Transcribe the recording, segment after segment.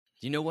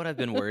Do you know what I've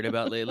been worried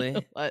about lately?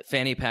 What?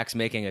 Fanny packs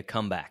making a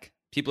comeback.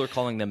 People are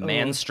calling them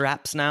man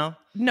straps now.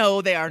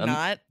 No, they are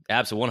not.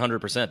 Absolutely,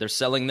 100%. They're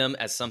selling them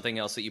as something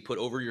else that you put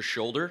over your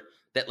shoulder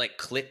that like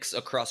clicks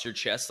across your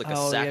chest like a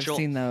satchel. I've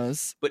seen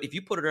those. But if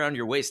you put it around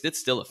your waist, it's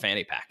still a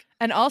fanny pack.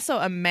 And also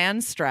a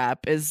man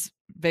strap is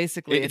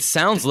basically It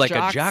sounds like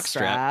a jock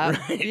strap.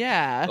 Right?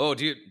 Yeah. Oh,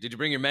 did you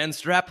bring your man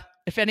strap?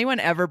 If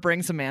anyone ever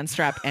brings a man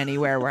strap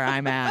anywhere where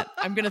I'm at,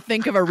 I'm going to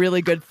think of a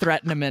really good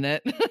threat in a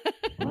minute.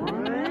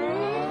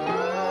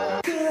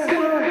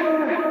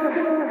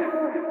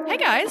 Hey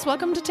guys,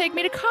 welcome to Take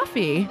Me to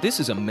Coffee. This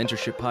is a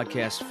mentorship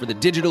podcast for the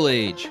digital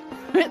age.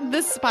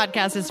 This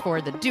podcast is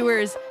for the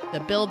doers,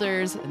 the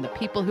builders, and the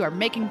people who are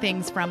making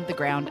things from the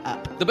ground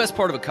up. The best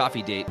part of a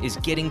coffee date is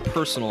getting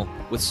personal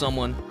with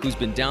someone who's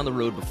been down the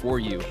road before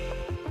you.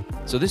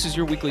 So this is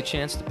your weekly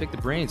chance to pick the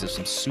brains of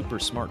some super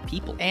smart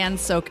people. And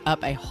soak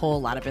up a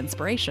whole lot of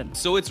inspiration.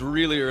 So it's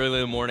really early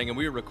in the morning and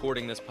we are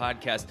recording this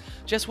podcast.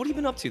 Jess, what have you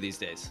been up to these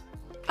days?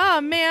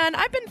 Oh, man,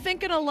 I've been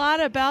thinking a lot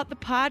about the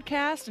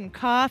podcast and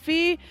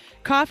coffee.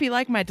 Coffee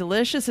like my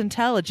delicious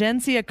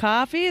Intelligentsia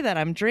coffee that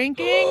I'm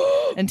drinking.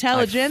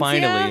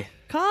 Intelligentsia,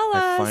 call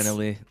us. I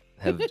finally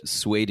have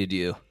swayed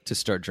you to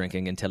start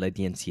drinking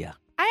Intelligentsia.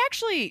 I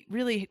actually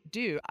really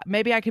do.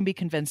 Maybe I can be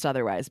convinced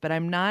otherwise, but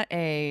I'm not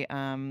a...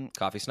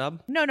 Coffee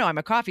snob? No, I'm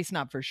a coffee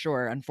snob for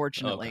sure,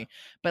 unfortunately. Okay.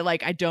 But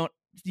like I don't,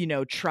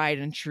 tried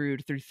and true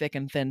through thick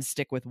and thin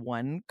stick with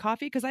one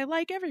coffee because I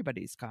like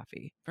everybody's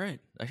coffee. Right.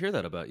 I hear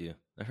that about you.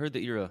 I heard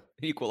that you're a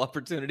equal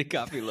opportunity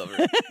coffee lover.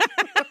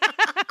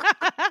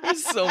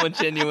 There's so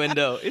much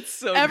innuendo. It's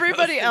so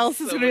everybody gross. else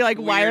There's is so going to be like,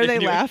 much why are weird they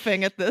innuendo.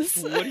 laughing at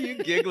this? What are you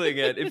giggling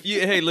at?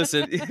 Hey,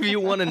 listen, if you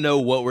want to know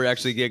what we're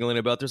actually giggling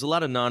about, there's a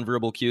lot of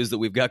nonverbal cues that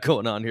we've got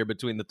going on here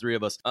between the three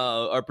of us,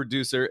 our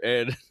producer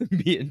and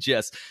me and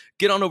Jess.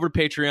 Get on over to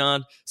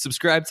Patreon,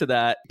 subscribe to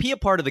that, be a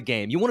part of the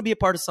game. You want to be a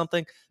part of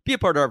something? Be a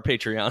part of our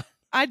Patreon.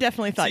 I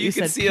definitely thought so you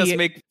can said see us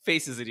make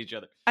faces at each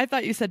other. I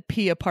thought you said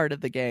pee a part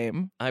of the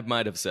game. I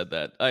might have said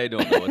that. I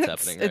don't know what's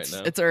happening right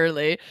now. It's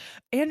early.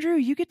 Andrew,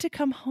 you get to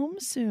come home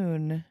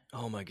soon.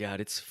 Oh my God,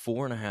 it's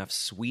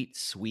 4.5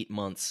 sweet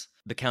months.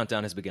 The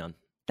countdown has begun.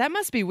 That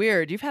must be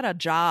weird. You've had a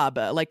job.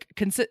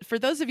 For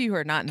those of you who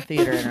are not in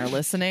theater and are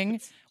listening,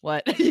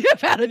 what?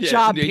 You've had a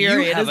job,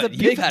 period.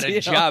 You've had a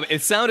job.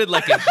 It sounded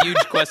like a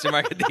huge question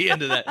mark at the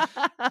end of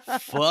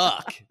that.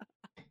 Fuck.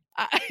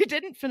 I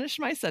didn't finish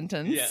my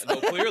sentence. Yeah, no,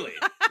 clearly.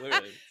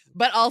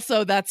 But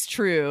also, that's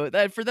true.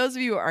 That for those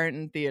of you who aren't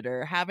in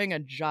theater, having a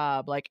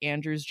job like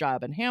Andrew's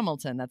job in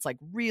Hamilton that's like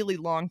really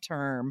long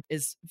term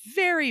is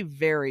very,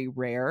 very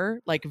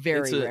rare. Like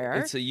very rare.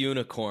 It's a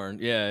unicorn.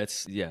 Yeah,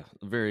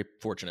 very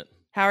fortunate.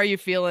 How are you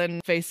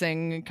feeling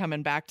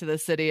coming back to the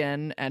city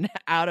and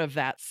out of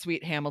that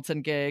sweet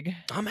Hamilton gig?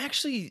 I'm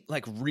actually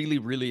like really,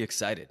 really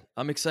excited.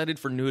 I'm excited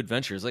for new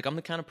adventures. Like I'm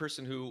the kind of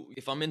person who,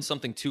 if I'm in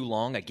something too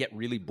long, I get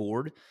really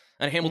bored.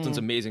 And Hamilton's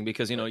amazing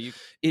because,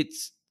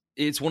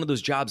 it's one of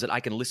those jobs that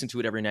I can listen to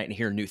it every night and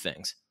hear new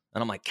things.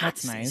 And I'm like, God,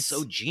 that's nice. It's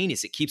so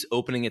genius. It keeps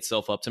opening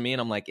itself up to me. And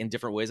I'm like, in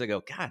different ways, I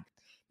go, God,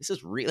 this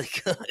is really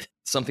good.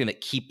 Something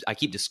that I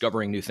keep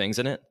discovering new things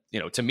in it.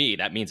 To me,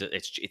 that means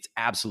it's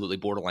absolutely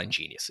borderline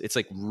genius. It's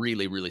like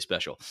really, really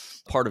special.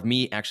 Part of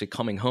me actually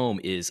coming home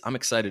is I'm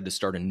excited to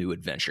start a new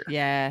adventure.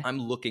 Yeah. I'm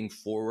looking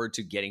forward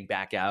to getting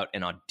back out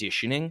and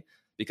auditioning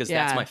because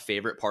that's my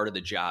favorite part of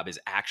the job is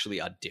actually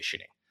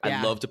auditioning. Yeah.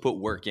 I love to put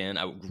work in.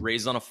 I was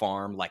raised on a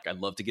farm. Like I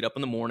love to get up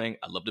in the morning.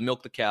 I love to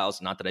milk the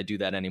cows. Not that I do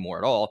that anymore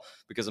at all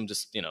because I'm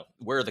just,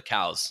 where are the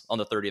cows on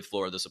the 30th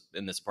floor of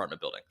in this apartment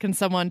building? Can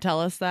someone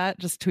tell us that?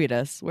 Just tweet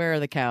us. Where are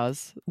the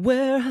cows?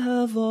 Where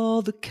have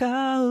all the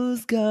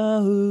cows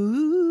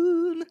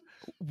gone?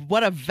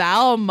 What a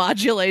vowel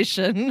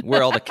modulation.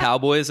 Where all the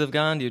cowboys have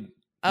gone? You remember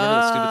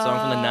that stupid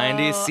song from the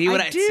 90s? See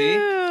what I do.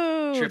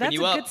 see? Tripping That's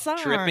you a up. good song.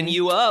 Tripping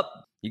you up.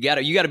 You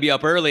gotta be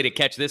up early to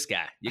catch this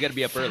guy. You gotta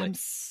be up early. I'm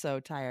so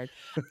tired.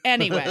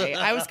 Anyway,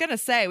 I was gonna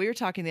say we were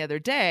talking the other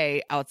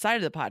day outside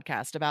of the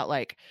podcast about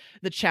like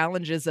the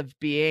challenges of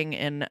being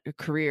in a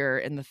career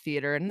in the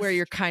theater and where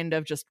you're kind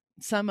of just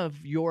some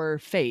of your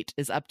fate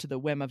is up to the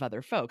whim of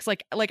other folks.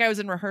 Like I was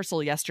in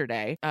rehearsal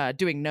yesterday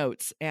doing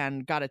notes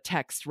and got a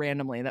text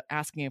randomly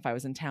asking if I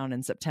was in town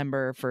in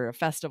September for a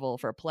festival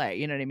for a play.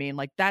 You know what I mean?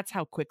 Like that's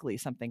how quickly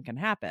something can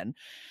happen.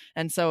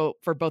 And so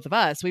for both of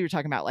us, we were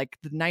talking about like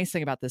the nice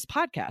thing about this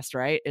podcast,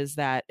 right? Is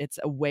that it's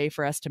a way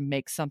for us to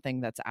make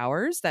something that's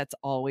ours, that's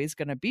always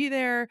going to be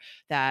there,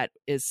 that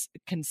is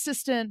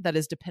consistent, that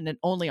is dependent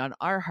only on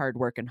our hard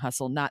work and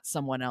hustle, not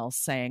someone else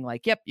saying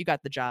like, yep, you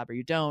got the job or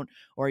you don't,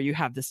 or you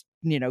have this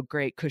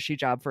great cushy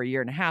job for a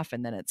year and a half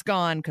and then it's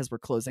gone because we're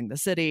closing the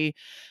city.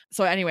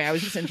 So anyway, I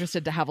was just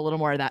interested to have a little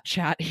more of that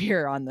chat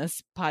here on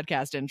this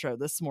podcast intro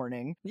this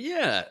morning.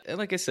 Yeah. And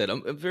like I said,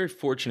 I'm very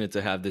fortunate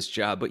to have this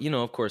job, but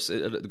of course,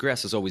 the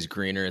grass is always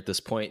greener at this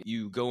point.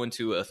 You go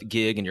into a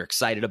gig and you're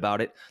excited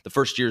about it. The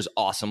first year is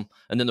awesome.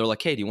 And then they're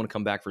like, hey, do you want to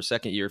come back for a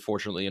second year?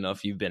 Fortunately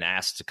enough, you've been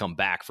asked to come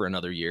back for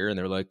another year. And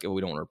they're like, oh,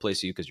 we don't want to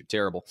replace you because you're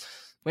terrible.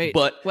 Wait,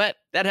 but what?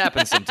 That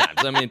happens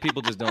sometimes. I mean,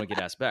 people just don't get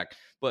asked back.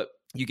 But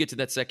you get to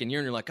that second year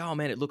and you're like, oh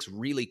man, it looks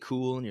really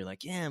cool. And you're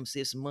like, yeah, I'm gonna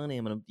save some money.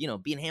 I'm going to,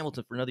 be in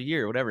Hamilton for another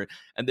year or whatever.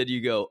 And then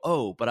you go,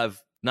 oh, but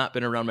I've not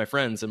been around my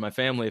friends and my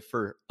family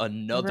for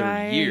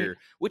another year,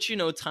 which,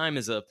 time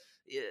is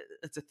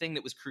it's a thing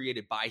that was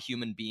created by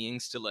human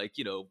beings to like,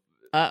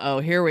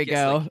 here we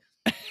go.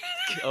 Like,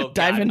 oh,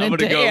 diving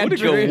God, into I'm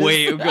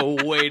gonna go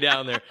go way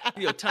down there.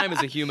 Time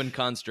is a human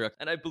construct,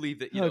 and I believe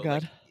that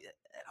God.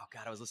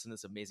 I was listening to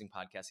this amazing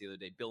podcast the other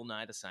day, Bill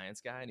Nye the Science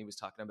Guy, and he was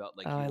talking about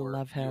like I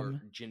love him.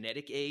 Your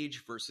genetic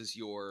age versus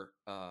your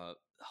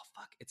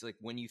it's like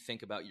when you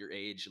think about your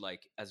age,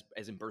 like as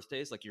in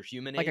birthdays, like your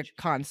human like age,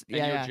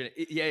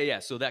 yeah.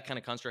 So that kind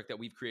of construct that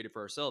we've created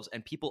for ourselves,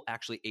 and people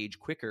actually age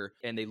quicker,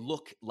 and they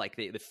look like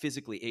they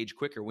physically age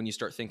quicker when you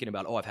start thinking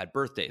about, oh, I've had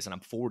birthdays, and I'm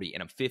 40,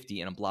 and I'm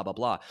 50, and I'm blah blah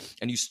blah,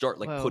 and you start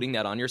like putting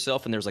that on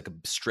yourself, and there's like a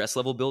stress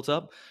level built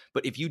up.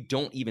 But if you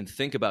don't even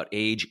think about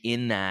age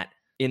in that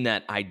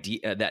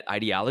idea, that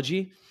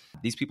ideology,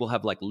 these people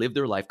have like lived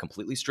their life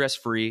completely stress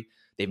free.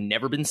 They've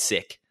never been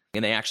sick,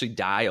 and they actually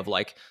die of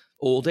like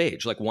old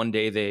age. Like one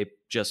day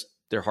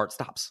their heart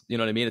stops. You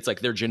know what I mean? It's like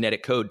their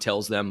genetic code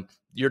tells them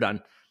you're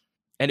done.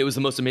 And it was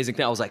the most amazing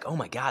thing. I was like, oh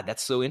my God,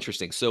 that's so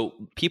interesting. So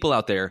people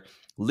out there,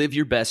 live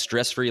your best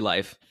stress-free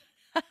life.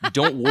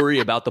 Don't worry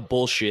about the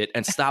bullshit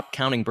and stop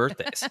counting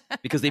birthdays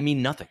because they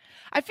mean nothing.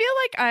 I feel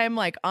like I'm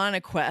like on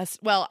a quest.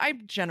 Well,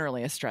 I'm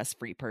generally a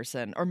stress-free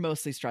person, or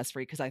mostly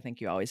stress-free, because I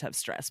think you always have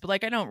stress. But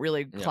like I don't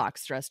really clock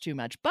stress too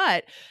much.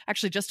 But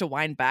actually, just to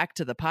wind back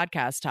to the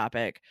podcast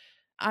topic,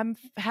 I'm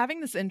having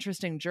this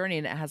interesting journey,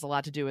 and it has a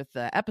lot to do with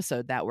the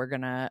episode that we're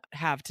going to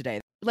have today.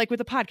 Like with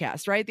the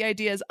podcast, right? The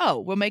idea is,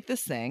 we'll make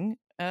this thing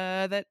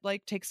that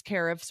like takes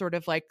care of sort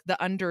of like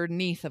the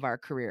underneath of our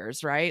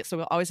careers, right? So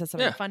we'll always have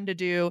something fun to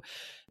do,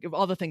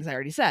 all the things I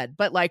already said.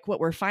 But like what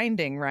we're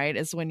finding, right,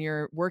 is when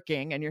you're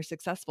working and you're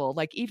successful,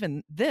 like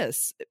even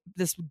this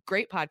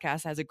great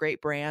podcast has a great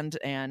brand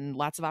and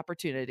lots of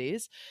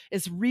opportunities,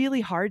 is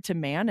really hard to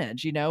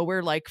manage.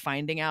 We're like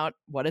finding out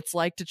what it's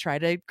like to try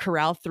to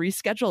corral 3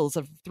 schedules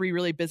of 3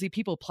 really busy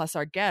people plus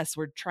our guests.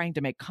 We're trying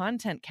to make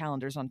content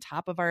calendars on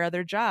top of our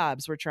other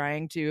jobs. We're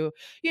trying to,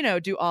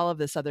 do all of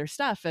this other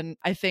stuff. And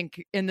I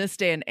think in this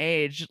day and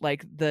age,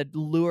 like the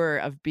lure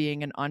of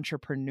being an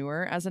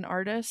entrepreneur as an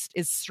artist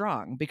is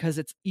strong because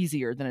it's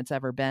easier than it's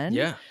ever been.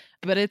 Yeah.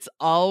 But it's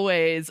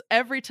always,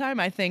 every time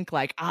I think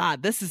like,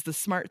 this is the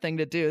smart thing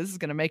to do, this is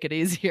going to make it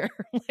easier.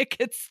 Like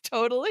it's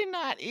totally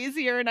not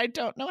easier, and I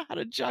don't know how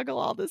to juggle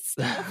all this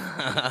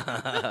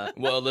stuff.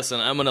 Well,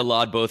 listen, I'm going to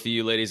laud both of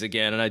you ladies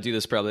again, and I do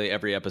this probably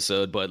every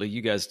episode, but like,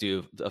 you guys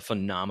do a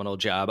phenomenal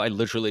job. I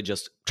literally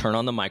just turn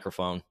on the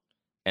microphone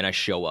and I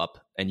show up,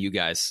 and you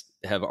guys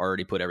have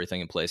already put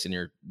everything in place, and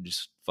you're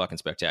just fucking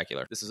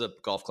spectacular. This is a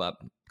golf clap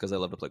because I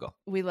love to play golf.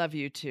 We love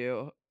you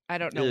too. I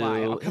don't know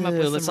why. I'll come up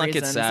with some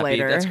reasons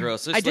later. That's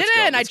gross. I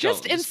didn't. I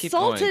just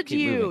insulted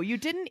you. You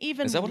didn't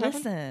even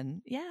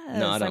listen. Yes.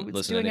 No, I don't was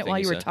listen doing to it while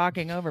you were said.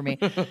 talking over me.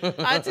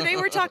 Today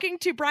we're talking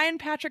to Brian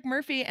Patrick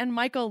Murphy and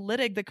Michael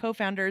Littig, the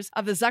co-founders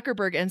of the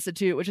Zuckerberg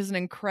Institute, which is an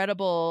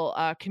incredible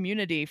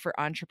community for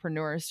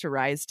entrepreneurs to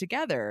rise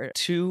together.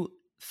 Two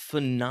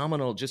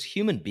phenomenal, just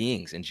human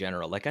beings in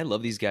general. Like I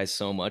love these guys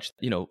so much.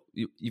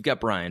 You've got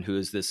Brian, who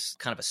is this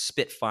kind of a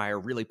spitfire,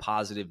 really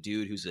positive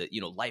dude who's a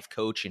life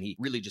coach, and he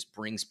really just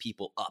brings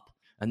people up.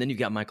 And then you've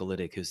got Michael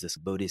Littig, who's this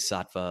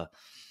bodhisattva.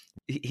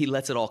 He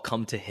lets it all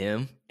come to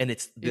him, and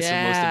it's this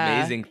most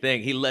amazing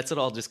thing. He lets it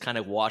all just kind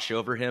of wash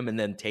over him and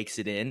then takes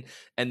it in,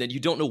 and then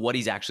you don't know what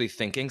he's actually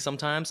thinking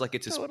sometimes. Like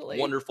it's this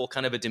wonderful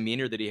kind of a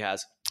demeanor that he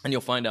has, and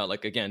you'll find out,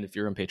 like, again, if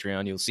you're on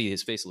Patreon, you'll see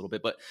his face a little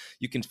bit, but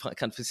you can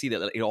kind of see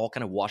that it all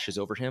kind of washes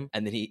over him,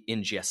 and then he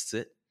ingests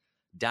it,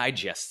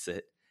 digests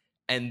it,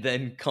 and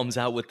then comes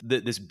out with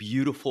this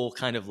beautiful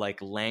kind of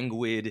like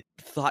languid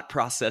thought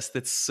process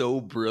that's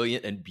so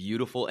brilliant and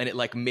beautiful. And it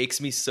like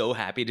makes me so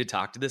happy to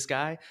talk to this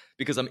guy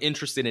because I'm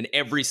interested in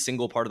every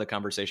single part of the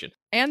conversation.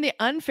 And the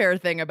unfair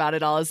thing about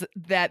it all is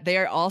that they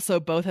are also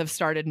both have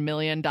started $1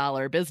 million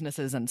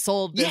businesses and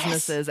sold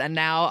businesses, and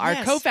now are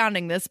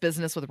co-founding this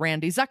business with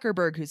Randy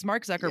Zuckerberg, who's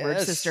Mark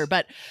Zuckerberg's sister.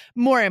 But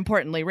more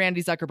importantly,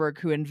 Randy Zuckerberg,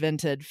 who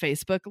invented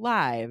Facebook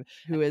Live,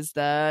 who is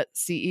the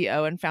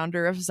CEO and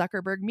founder of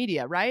Zuckerberg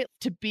Media, right?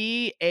 To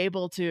be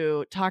able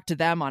to talk to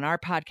them on our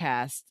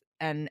podcast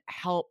and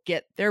help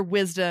get their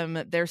wisdom,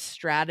 their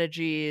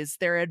strategies,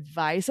 their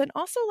advice, and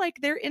also like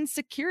their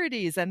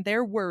insecurities and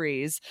their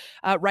worries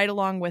right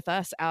along with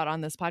us out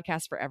on this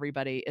podcast for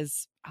everybody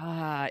is,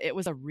 it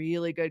was a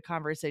really good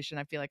conversation.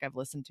 I feel like I've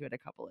listened to it a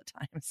couple of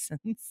times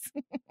since.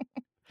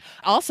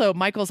 Also,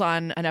 Michael's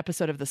on an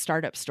episode of The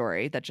Startup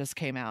Story that just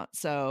came out.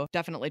 So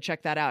definitely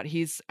check that out.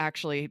 He's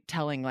actually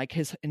telling like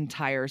his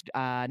entire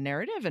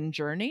narrative and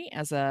journey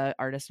as an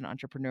artist and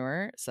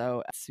entrepreneur.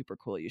 So super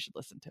cool. You should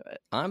listen to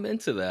it. I'm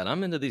into that.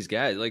 I'm into these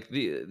guys. Like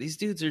these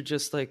dudes are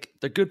just like,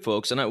 they're good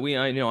folks. And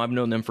I've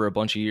known them for a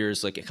bunch of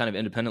years, like kind of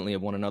independently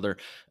of one another.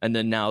 And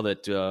then now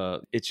that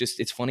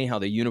it's funny how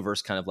the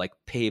universe kind of like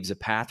paves a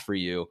path for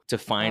you to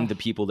find the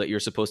people that you're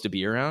supposed to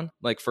be around.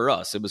 Like for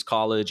us, it was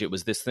college, it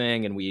was this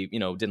thing. And we,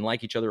 didn't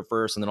like each other at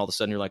first. And then all of a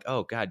sudden you're like,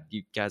 oh God,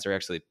 you guys are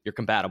you're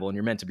compatible and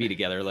you're meant to be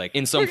together. Like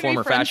in some form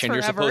or fashion, forever.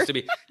 you're supposed to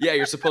be,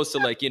 you're supposed to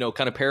like,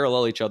 kind of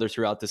parallel each other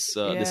throughout this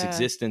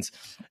existence,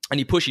 and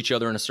you push each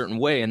other in a certain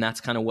way. And that's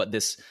kind of what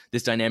this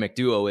dynamic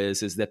duo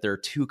is that they're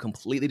two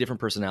completely different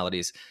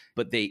personalities,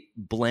 but they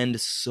blend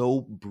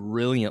so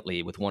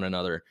brilliantly with one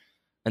another.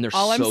 And they're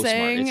smart.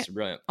 It's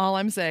brilliant. All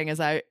I'm saying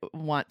is I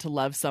want to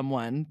love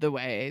someone the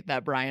way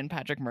that Brian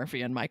Patrick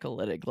Murphy and Michael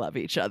Littig love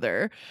each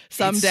other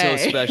someday.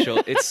 It's so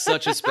special. It's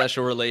such a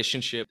special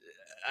relationship.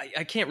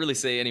 I can't really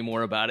say any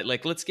more about it.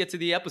 Like, let's get to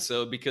the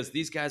episode because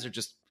these guys are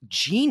just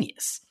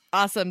genius.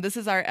 Awesome. This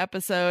is our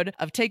episode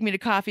of Take Me to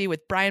Coffee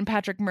with Brian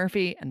Patrick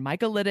Murphy and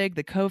Michael Littig,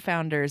 the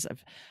co-founders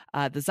of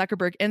the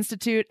Zuckerberg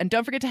Institute. And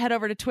don't forget to head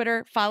over to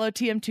Twitter, follow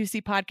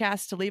TM2C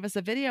Podcast to leave us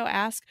a video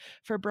ask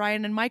for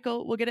Brian and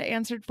Michael. We'll get it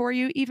answered for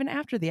you even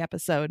after the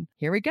episode.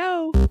 Here we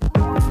go.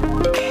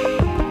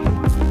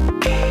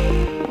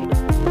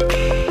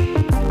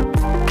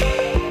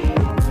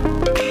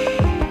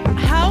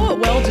 How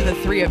well do the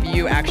three of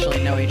you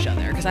actually know each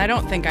other? Because I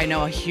don't think I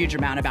know a huge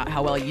amount about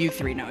how well you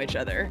three know each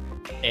other.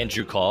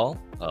 Andrew Call?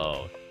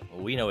 Oh,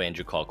 we know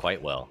Andrew Call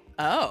quite well.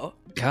 Oh.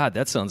 God,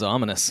 that sounds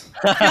ominous.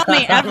 Tell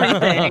me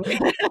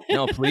everything.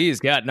 No, please,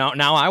 God.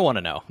 Now I want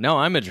to know. Now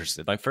I'm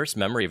interested. My first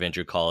memory of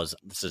Andrew Call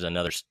this is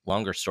another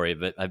longer story,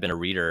 but I've been a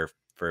reader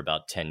for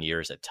about 10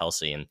 years at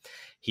Telsey, and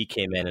he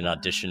came in and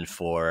auditioned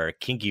for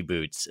Kinky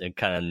Boots and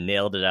kind of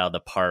nailed it out of the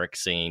park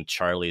singing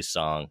Charlie's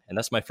song. And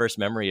that's my first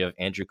memory of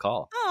Andrew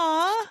Call.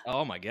 Aw.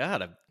 Oh my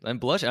God, I'm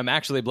blushing. I'm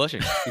actually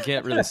blushing. You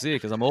can't really see it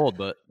because I'm old,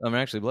 but I'm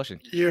actually blushing.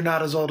 You're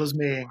not as old as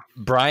me.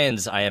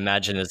 Brian's, I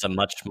imagine, is a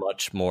much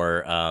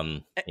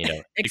more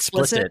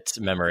explicit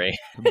memory.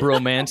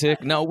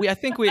 Romantic. No, I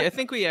think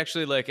we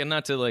actually like, and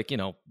not to like,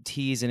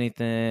 tease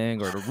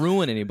anything or to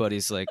ruin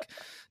anybody's like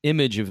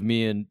image of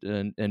me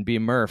and B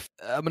Murph.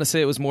 I'm gonna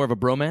say it was more of a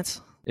bromance.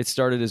 It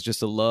started as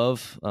just a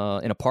love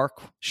in a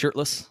park,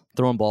 shirtless,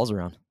 throwing balls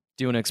around.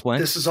 Do you want to explain?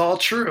 This is all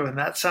true, and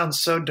that sounds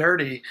so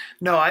dirty.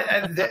 No,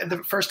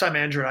 the first time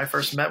Andrew and I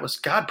first met was,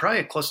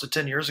 probably close to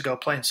 10 years ago,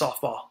 playing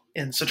softball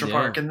in Central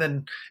Park. And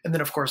then,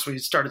 of course, we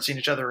started seeing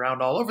each other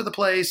around all over the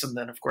place. And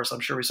then, of course, I'm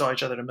sure we saw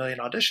each other at a million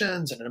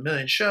auditions and in a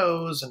million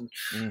shows, and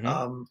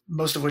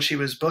most of which he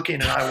was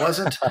booking and I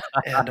wasn't.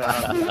 And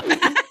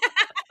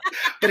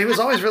but he was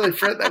always really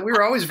we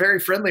were always very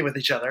friendly with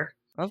each other.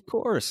 Of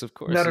course.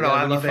 No,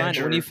 I love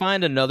Andrew. When you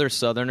find another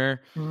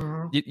Southerner,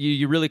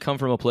 you really come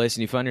from a place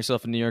and you find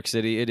yourself in New York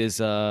City. It is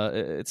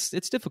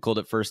it's difficult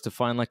at first to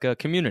find like a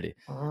community,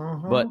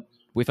 but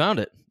we found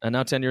it. And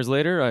now 10 years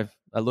later,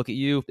 I look at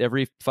you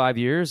every 5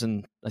 years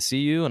and I see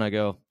you and I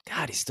go,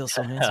 God, he's still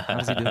so handsome. How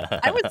does he do it?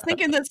 I was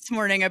thinking this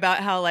morning about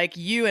how like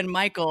you and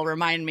Michael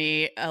remind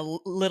me a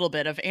little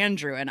bit of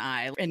Andrew and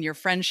I in your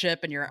friendship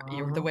and your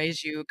the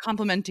ways you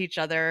compliment each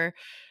other,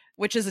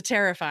 which is a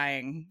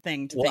terrifying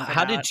thing to think about.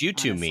 How did you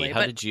two honestly. meet?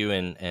 How did you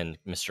and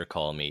Mr.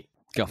 Call meet?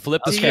 Go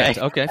flip the script.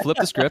 Okay, flip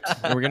the script.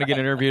 We're going to get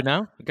interviewed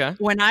now. Okay.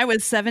 When I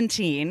was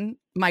 17,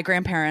 my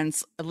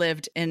grandparents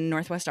lived in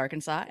Northwest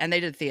Arkansas and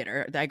they did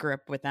theater. I grew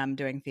up with them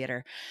doing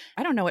theater.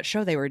 I don't know what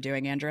show they were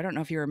doing, Andrew. I don't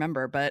know if you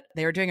remember, but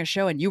they were doing a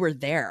show and you were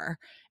there.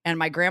 And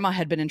my grandma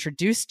had been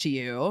introduced to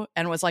you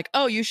and was like,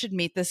 oh, you should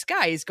meet this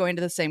guy. He's going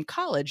to the same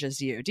college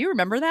as you. Do you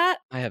remember that?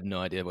 I have no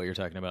idea what you're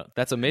talking about.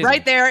 That's amazing.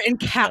 Right there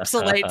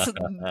encapsulates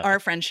our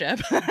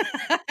friendship.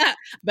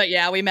 But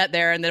yeah, we met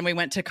there and then we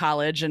went to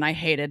college and I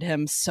hated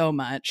him so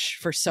much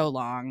for so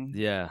long.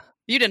 Yeah.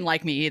 You didn't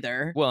like me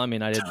either. Well, I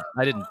mean, I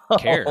didn't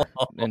care.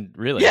 And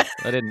really,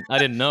 I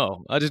didn't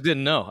know. I just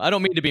didn't know. I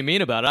don't mean to be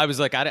mean about it. I was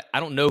like, I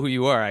don't know who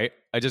you are.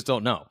 I just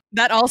don't know.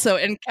 That also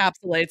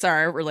encapsulates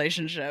our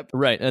relationship.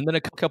 Right. And then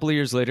a couple of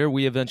years later,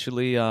 we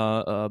eventually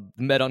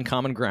met on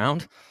common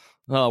ground,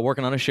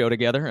 working on a show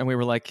together. And we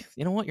were like,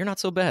 you know what? You're not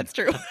so bad. That's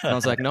true. And I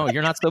was like, no,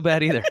 you're not so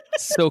bad either.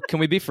 So can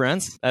we be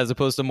friends as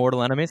opposed to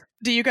mortal enemies?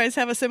 Do you guys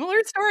have a similar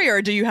story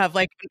or do you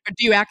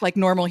act like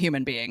normal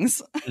human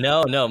beings?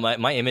 No.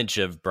 My image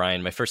of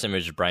Brian, my first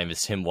image of Brian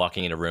was him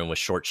walking in a room with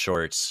short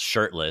shorts,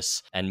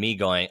 shirtless, and me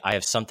going, I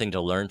have something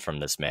to learn from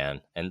this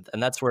man. And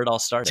that's where it all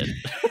started.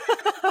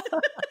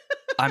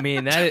 I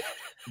mean,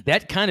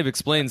 that kind of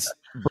explains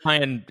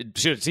Brian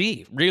to a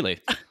T, really.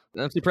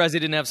 I'm surprised he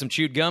didn't have some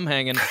chewed gum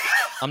hanging.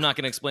 I'm not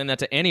going to explain that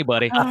to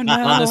anybody on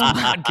this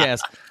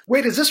podcast.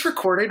 Wait, is this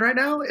recording right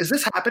now? Is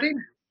this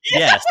happening?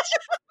 Yes.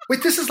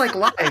 Wait, this is like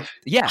live.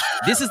 Yeah,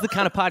 this is the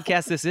kind of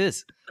podcast this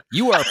is.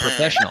 You are a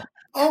professional.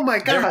 Oh my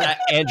God.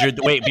 Andrew,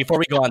 wait, before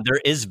we go on,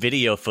 there is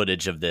video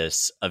footage of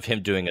this, of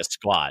him doing a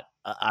squat.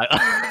 No,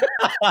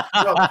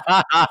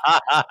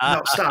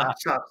 stop.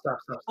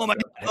 Oh my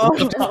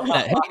God.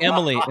 Hey,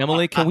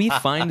 Emily, can we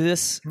find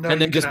this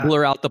and then just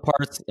blur out the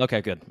parts?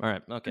 Okay, good. All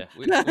right. Okay.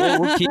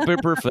 We'll keep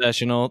it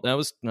professional. That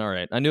was all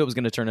right. I knew it was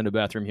going to turn into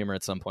bathroom humor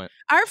at some point.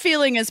 Our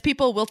feeling is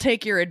people will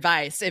take your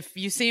advice if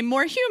you seem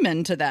more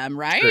human to them,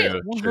 right?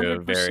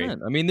 True, very.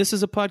 I mean, this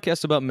is a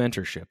podcast about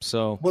mentorship.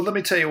 So, well, let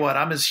me tell you what,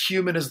 I'm as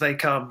human as they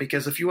come,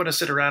 because if you want to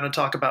sit around and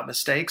talk about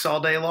mistakes all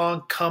day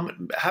long,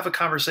 come have a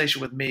conversation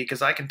with me,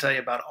 because I can tell tell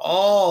you about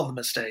all the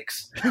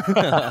mistakes.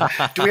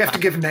 Do we have to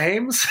give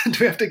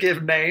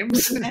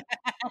names?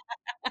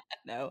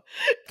 No.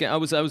 I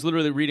was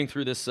literally reading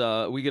through this.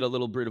 We get a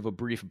little bit of a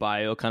brief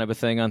bio kind of a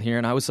thing on here,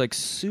 and I was like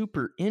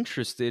super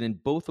interested in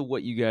both of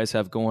what you guys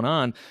have going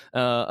on.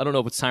 I don't know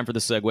if it's time for the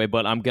segue,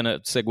 but I'm gonna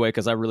segue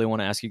because I really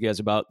want to ask you guys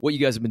about what you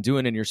guys have been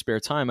doing in your spare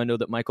time. I know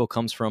that Michael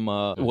comes from,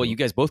 well, you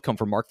guys both come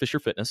from Mark Fisher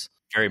Fitness.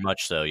 Very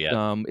much so,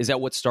 yeah. Is that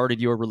what started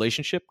your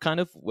relationship, kind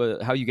of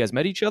how you guys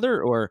met each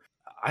other, or?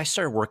 I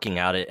started working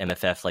out at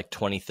MFF like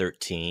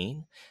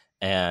 2013.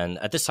 And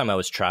at this time, I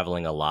was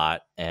traveling a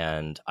lot,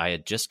 and I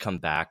had just come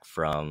back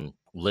from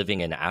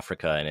living in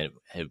Africa, and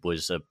it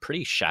was a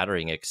pretty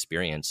shattering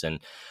experience. And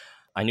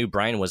I knew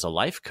Brian was a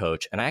life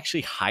coach, and I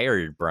actually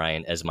hired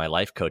Brian as my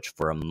life coach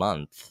for a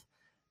month.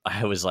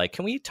 I was like,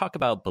 can we talk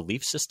about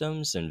belief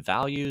systems and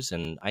values?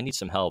 And I need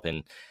some help.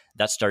 And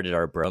that started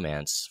our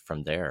bromance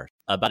from there.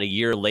 About a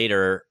year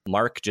later,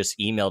 Mark just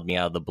emailed me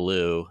out of the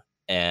blue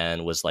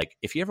and was like,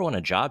 if you ever want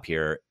a job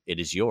here, it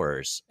is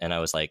yours. And I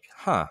was like,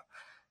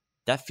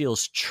 that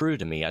feels true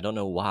to me. I don't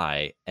know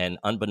why. And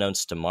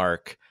unbeknownst to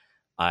Mark,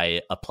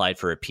 I applied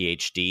for a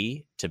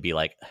PhD to be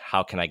like,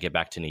 how can I get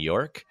back to New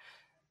York?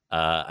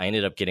 I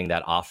ended up getting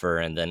that offer.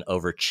 And then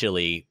over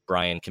chili,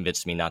 Brian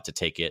convinced me not to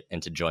take it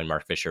and to join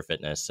Mark Fisher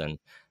Fitness. And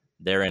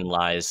therein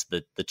lies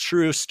the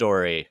true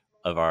story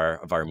of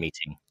our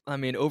meeting. I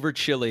mean, over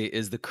chili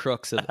is the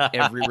crux of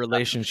every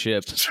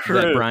relationship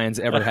that Brian's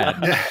ever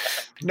had.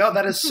 No,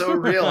 that is so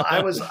real.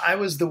 I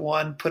was the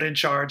one put in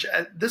charge.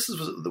 This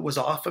was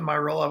often my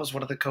role. I was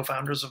one of the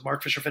co-founders of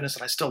Mark Fisher Fitness,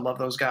 and I still love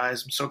those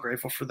guys. I'm so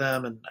grateful for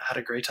them and had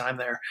a great time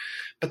there.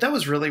 But that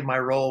was really my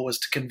role, was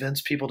to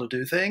convince people to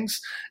do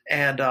things.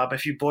 And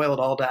if you boil it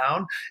all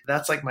down,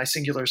 that's like my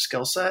singular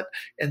skill set.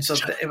 And so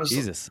it was,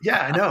 Jesus. Yeah,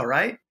 I know,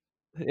 right?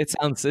 It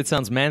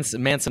sounds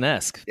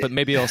Manson-esque, but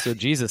maybe also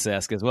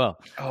Jesus-esque as well.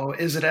 Oh,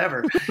 is it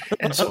ever?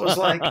 And so it was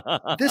like,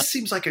 this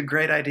seems like a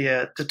great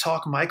idea to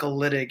talk Michael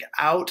Littig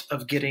out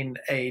of getting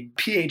a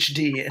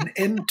PhD and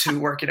into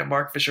working at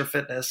Mark Fisher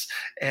Fitness.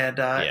 And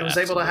it was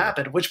able to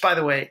happen, which, by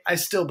the way, I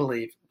still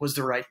believe was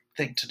the right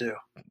thing to do.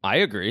 I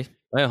agree.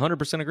 I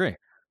 100% agree.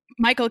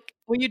 Michael,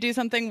 will you do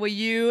something? Will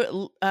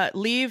you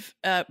leave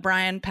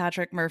Brian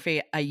Patrick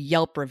Murphy a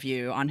Yelp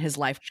review on his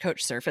life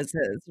coach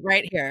surfaces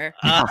right here?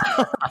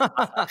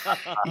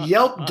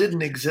 Yelp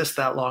didn't exist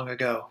that long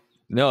ago.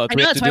 No, I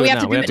know, that's why we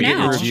have to do it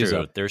now. It's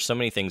true. There's so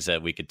many things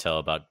that we could tell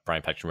about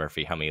Brian Patrick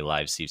Murphy, how many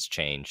lives he's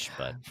changed.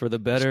 But for the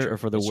better or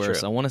for the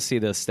worse? I want to see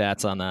the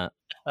stats on that.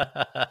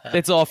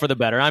 It's all for the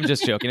better. I'm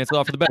just joking. It's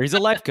all for the better. He's a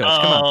life coach.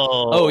 Come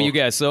on. Oh, you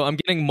guys. So I'm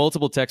getting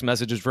multiple text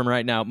messages from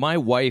right now. My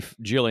wife,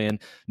 Jillian,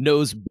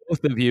 knows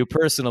both of you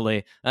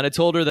personally. And I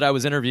told her that I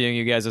was interviewing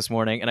you guys this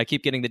morning. And I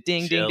keep getting the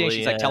ding, ding, ding.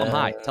 She's like, tell him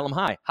hi. Tell him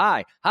hi.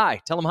 Hi.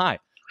 Hi. Tell him hi.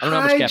 I don't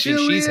know how much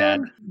caffeine she's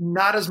had.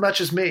 Not as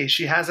much as me.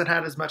 She hasn't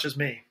had as much as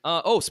me.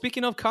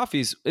 Speaking of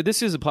coffees,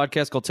 this is a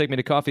podcast called Take Me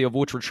to Coffee, of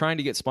which we're trying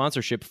to get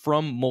sponsorship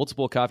from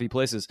multiple coffee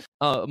places,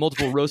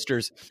 multiple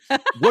roasters.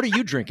 What are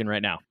you drinking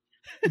right now?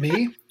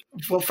 Me?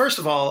 Well, first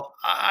of all,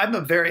 I'm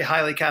a very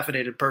highly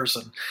caffeinated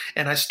person,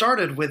 and I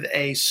started with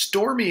a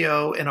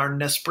Stormio in our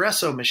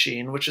Nespresso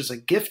machine, which is a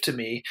gift to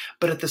me.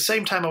 But at the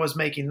same time I was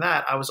making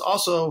that, I was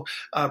also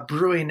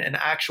brewing an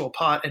actual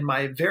pot in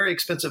my very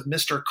expensive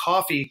Mr.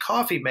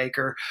 Coffee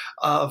maker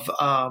of,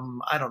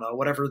 I don't know,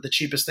 whatever the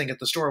cheapest thing at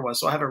the store was.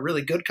 So I have a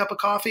really good cup of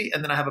coffee,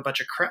 and then I have a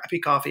bunch of crappy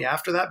coffee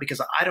after that because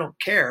I don't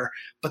care.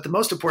 But the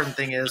most important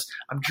thing is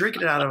I'm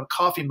drinking it out of a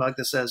coffee mug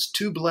that says,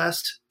 "Too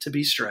blessed to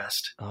be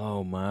stressed."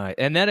 Oh my!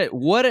 And that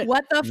what an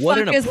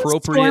is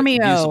appropriate use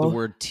Stormio? of the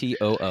word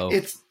TOO.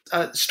 It's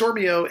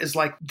Stormio is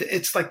like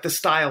the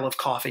style of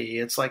coffee.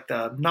 It's like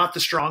not the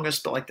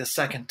strongest, but like the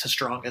second to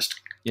strongest.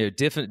 Yeah,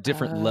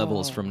 different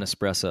levels from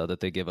Nespresso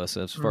that they give us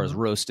as far as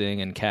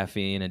roasting and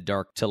caffeine and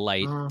dark to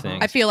light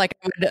things. I feel like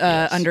I would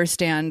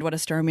understand what a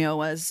Stormio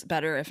was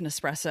better if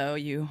Nespresso,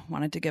 you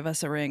wanted to give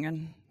us a ring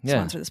and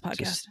sponsor this podcast.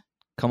 Just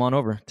come on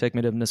over. Take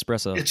me to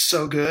Nespresso. It's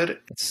so good.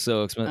 It's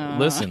so expensive.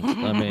 Listen,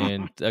 I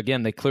mean,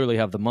 again, they clearly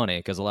have the money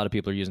because a lot of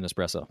people are using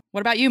Nespresso. What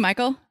about you,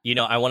 Michael? You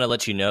know, I want to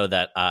let you know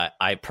that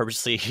I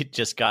purposely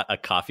just got a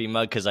coffee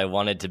mug because I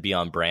wanted to be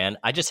on brand.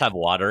 I just have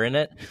water in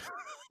it.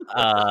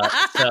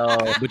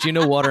 But you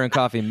know, water and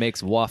coffee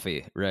makes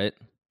waffy, right?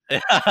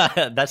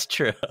 That's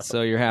true.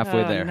 So you're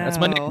halfway there. No. That's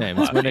my nickname.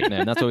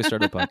 That's why we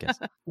started the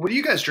podcast. What are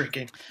you guys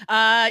drinking?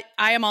 I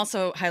am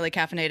also highly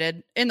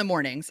caffeinated in the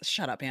mornings.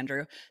 Shut up,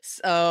 Andrew.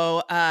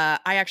 So I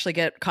actually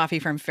get coffee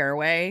from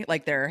Fairway,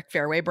 like their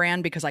Fairway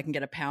brand, because I can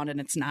get a pound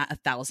and it's not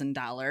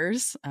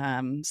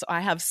 $1,000. So I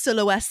have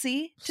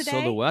Sulawesi today.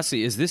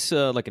 Sulawesi. Is this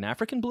like an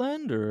African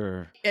blend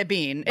or a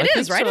bean? It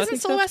is, right? Isn't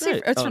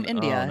Sulawesi? It's from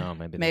India. Oh,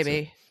 no,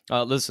 maybe.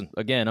 Listen,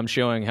 again, I'm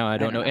showing how I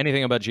don't know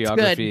anything about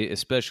geography,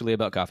 especially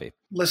about coffee.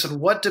 Listen,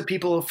 what do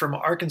people from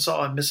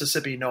Arkansas and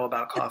Mississippi know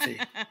about coffee?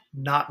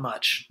 Not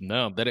much.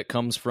 No, that it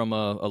comes from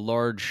a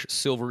large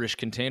silverish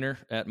container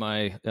at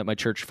my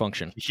church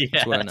function. Yes.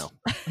 That's what I know.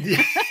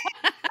 Yeah.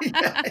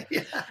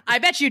 I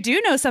bet you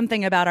do know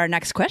something about our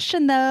next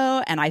question,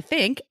 though, and I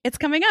think it's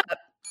coming up.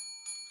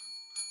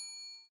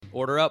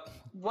 Order up.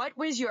 What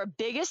was your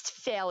biggest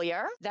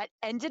failure that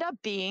ended up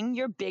being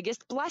your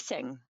biggest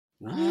blessing?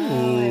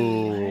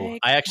 Ooh,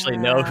 I actually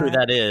know who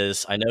that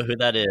is. I know who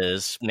that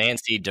is.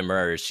 Nancy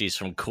Demers. She's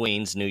from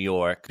Queens, New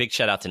York. Big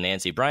shout out to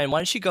Nancy. Brian, why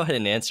don't you go ahead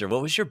and answer?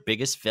 What was your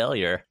biggest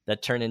failure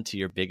that turned into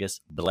your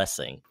biggest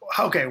blessing?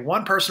 Okay,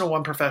 one personal,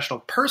 one professional.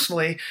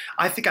 Personally,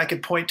 I think I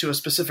could point to a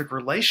specific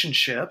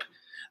relationship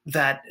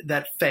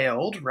that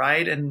failed,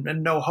 right? And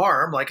no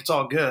harm, like it's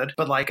all good,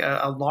 but like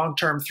a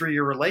long-term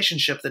 3-year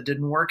relationship that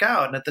didn't work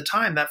out. And at the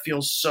time that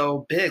feels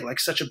so big, like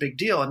such a big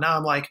deal. And now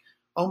I'm like,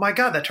 oh my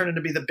God, that turned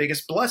into be the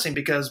biggest blessing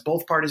because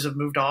both parties have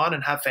moved on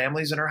and have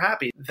families and are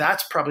happy.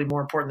 That's probably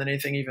more important than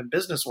anything, even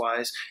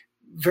business-wise.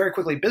 Very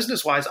quickly,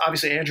 business-wise,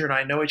 obviously Andrew and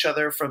I know each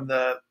other from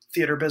the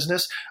theater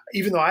business.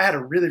 Even though I had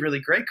a really, really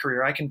great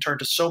career, I can turn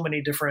to so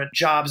many different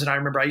jobs. And I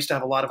remember I used to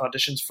have a lot of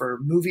auditions for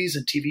movies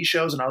and TV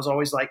shows. And I was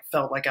always like,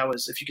 felt like I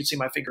was, if you could see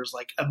my fingers,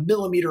 like a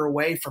millimeter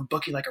away from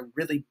booking like a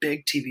really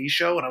big TV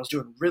show. And I was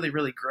doing really,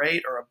 really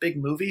great, or a big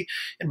movie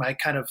in my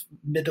kind of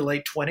mid to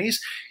late 20s.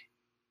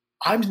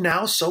 I'm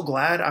now so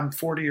glad I'm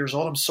 40 years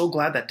old. I'm so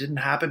glad that didn't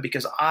happen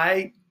because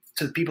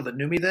to the people that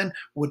knew me then,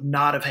 would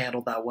not have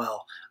handled that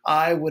well.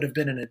 I would have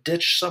been in a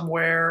ditch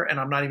somewhere, and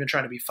I'm not even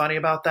trying to be funny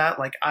about that.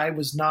 Like I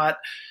was not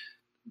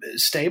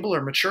stable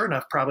or mature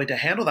enough probably to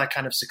handle that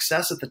kind of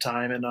success at the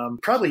time,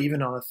 and probably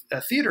even on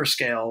a theater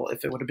scale,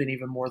 if it would have been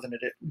even more than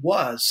it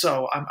was.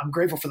 So I'm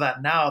grateful for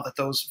that now, that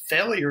those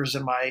failures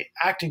in my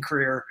acting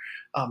career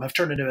have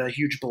turned into a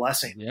huge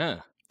blessing. Yeah.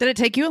 Did it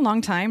take you a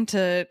long time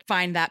to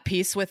find that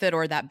peace with it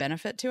or that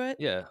benefit to it?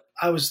 Yeah.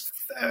 I was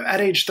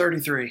at age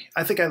 33.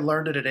 I think I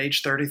learned it at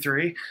age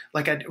 33.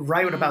 Like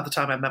right about the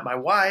time I met my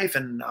wife,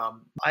 and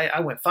I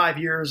went 5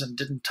 years and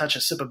didn't touch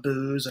a sip of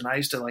booze. And I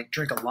used to like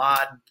drink a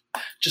lot, and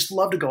just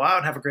love to go out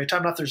and have a great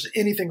time. Not that there's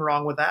anything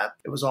wrong with that.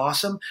 It was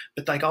awesome.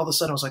 But like all of a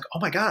sudden I was like, oh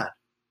my God,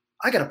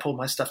 I got to pull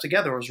my stuff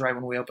together. It was right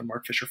when we opened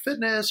Mark Fisher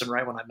Fitness and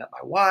right when I met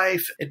my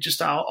wife. It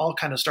just all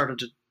kind of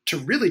started to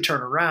really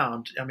turn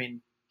around. I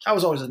mean, I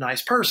was always a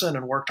nice person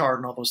and worked hard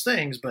and all those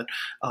things. But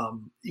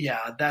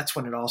yeah, that's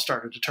when it all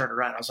started to turn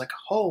around. I was like,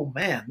 oh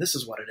man, this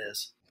is what it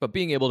is. But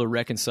being able to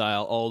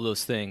reconcile all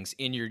those things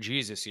in your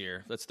Jesus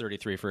year, that's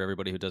 33 for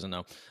everybody who doesn't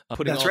know,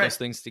 putting That's all right. those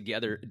things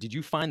together, did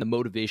you find the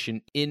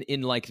motivation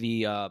in like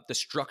the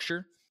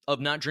structure of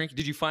not drinking?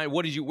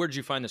 Where did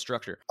you find the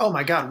structure? Oh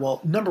my God.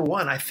 Well, number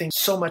one, I think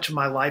so much of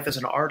my life as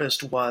an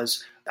artist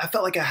was, I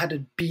felt like I had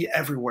to be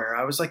everywhere.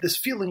 I was like this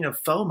feeling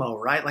of FOMO,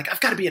 right? Like I've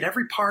got to be at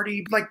every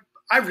party. Like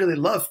I really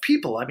love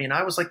people. I mean,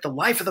 I was like the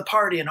life of the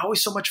party and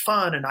always so much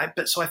fun. And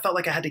so I felt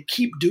like I had to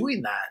keep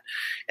doing that.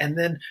 And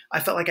then I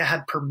felt like I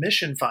had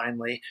permission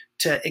finally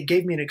it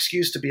gave me an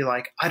excuse to be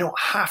like, I don't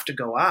have to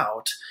go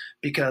out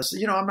because,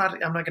 I'm not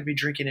going to be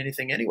drinking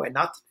anything anyway.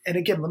 And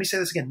again, let me say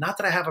this again, not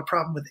that I have a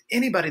problem with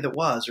anybody that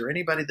was or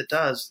anybody that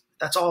does.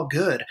 That's all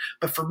good.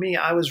 But for me,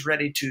 I was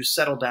ready to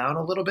settle down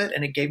a little bit,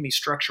 and it gave me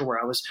structure where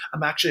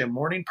I'm actually a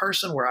morning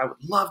person where I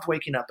loved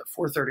waking up at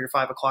 4:30 or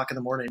 5 o'clock in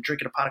the morning and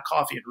drinking a pot of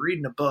coffee and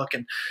reading a book.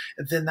 And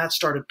then that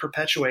started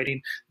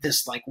perpetuating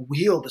this like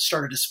wheel that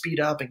started to speed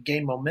up and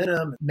gain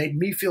momentum. It made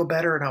me feel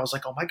better. And I was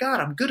like, oh my God,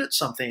 I'm good at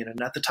something. And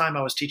at the time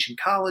I was teaching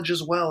college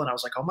as well. And I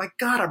was like, oh my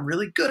God, I'm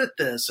really good at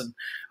this. And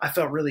I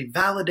felt really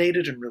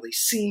validated and really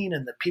seen,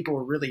 and that people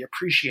were really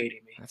appreciating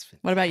me. That's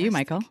fantastic. What about you,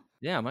 Michael?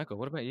 Yeah, Michael,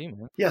 what about you,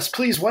 man? Yes,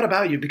 please. What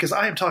about you? Because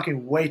I am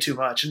talking way too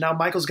much. And now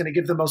Michael's going to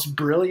give the most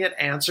brilliant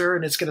answer,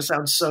 and it's going to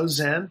sound so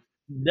zen.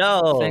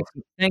 No.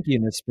 Thank you,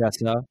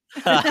 Nespresso.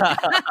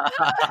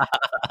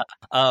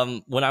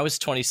 When I was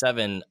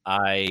 27,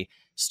 I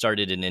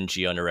started an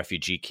NGO in a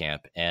refugee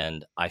camp,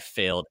 and I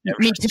failed.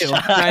 Me too.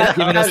 Guys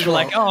giving us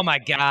like, oh my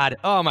God,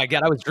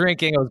 I was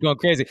drinking, I was going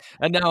crazy,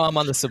 and now I'm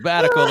on the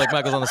sabbatical. Like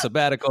Michael's on the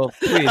sabbatical.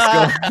 Please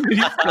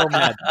go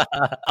mad.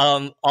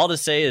 All to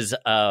say is,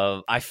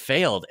 I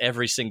failed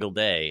every single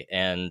day,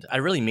 and I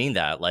really mean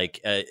that. Like,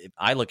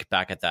 I look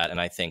back at that and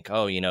I think,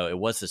 oh, it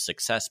was a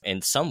success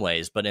in some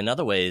ways, but in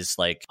other ways,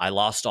 like I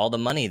lost all the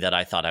money that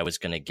I thought I was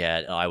going to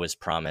get. I was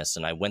promised,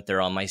 and I went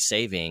there on my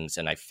savings,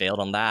 and I failed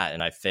on that,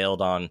 and I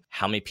failed on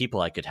how many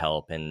people I could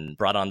help, and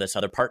brought on this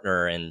other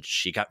partner, and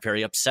she got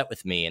very upset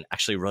with me and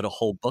actually wrote a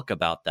whole book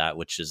about that,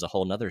 which is a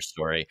whole nother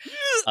story.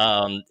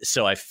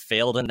 So I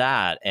failed in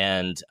that,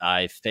 and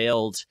I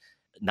failed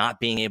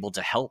not being able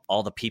to help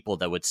all the people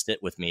that would sit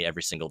with me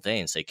every single day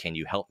and say, can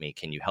you help me?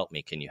 Can you help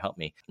me? Can you help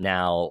me?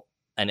 Now,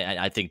 and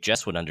I think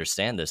Jess would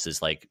understand this,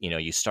 is like,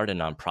 you start a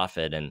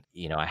nonprofit, and,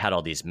 I had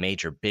all these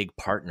major big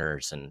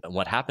partners. And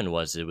what happened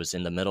was it was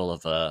in the middle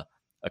of a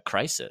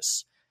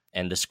crisis.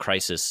 And this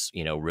crisis,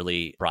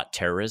 really brought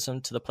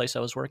terrorism to the place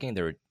I was working.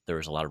 There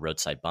was a lot of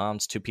roadside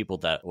bombs. 2 people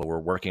that were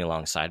working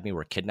alongside me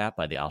were kidnapped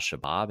by the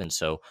Al-Shabaab. And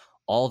so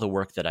all the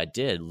work that I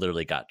did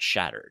literally got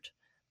shattered.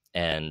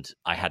 And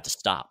I had to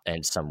stop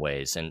in some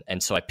ways.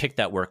 And so I picked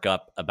that work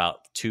up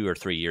about 2 or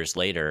 3 years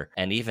later.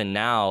 And even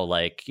now,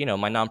 like,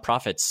 my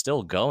nonprofit's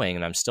still going,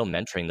 and I'm still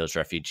mentoring those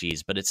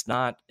refugees, but it's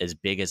not as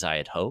big as I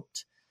had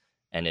hoped.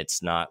 And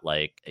it's not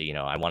like,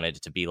 I wanted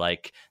it to be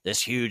like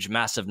this huge,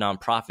 massive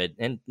nonprofit.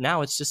 And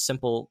now it's just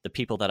simple, the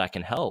people that I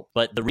can help.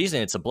 But the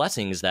reason it's a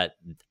blessing is that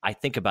I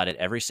think about it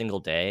every single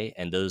day.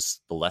 And the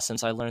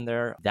lessons I learned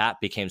there,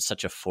 that became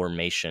such a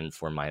formation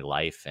for my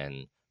life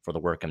and for the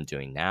work I'm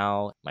doing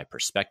now, my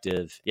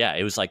perspective. Yeah,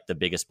 it was like the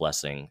biggest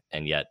blessing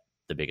and yet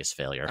the biggest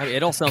failure. I mean,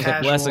 it all sounds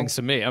like blessings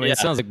to me. I mean, It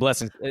sounds like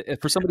blessings.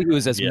 For somebody who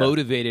is as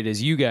motivated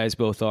as you guys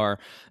both are,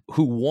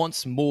 who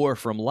wants more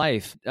from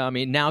life. I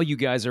mean, now you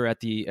guys are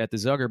at the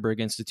Zuckerberg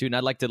Institute, and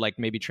I'd like to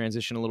maybe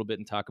transition a little bit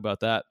and talk about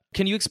that.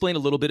 Can you explain a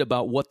little bit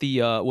about what the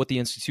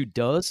Institute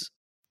does?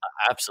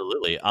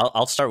 Absolutely.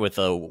 I'll start with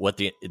what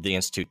the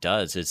Institute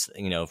does. Is,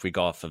 if we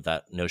go off of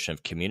that notion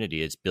of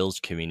community, it builds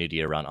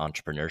community around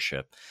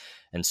entrepreneurship.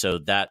 And so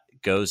that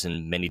goes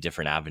in many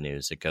different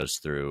avenues. It goes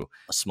through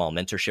small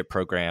mentorship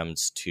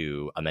programs,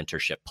 to a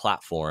mentorship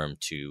platform,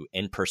 to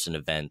in-person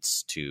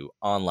events, to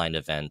online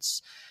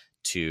events,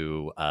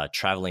 to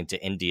traveling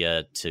to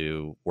India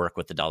to work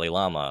with the Dalai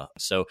Lama.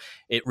 So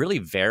it really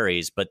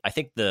varies. But I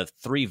think the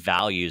three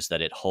values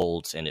that it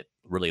holds and it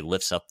really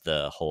lifts up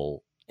the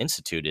whole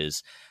institute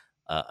is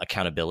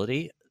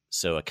accountability.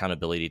 So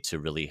accountability to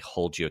really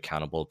hold you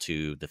accountable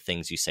to the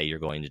things you say you're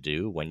going to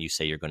do when you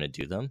say you're going to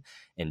do them,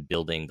 and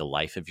building the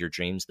life of your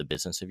dreams, the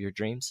business of your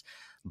dreams.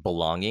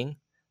 Belonging,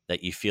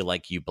 that you feel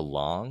like you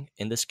belong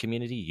in this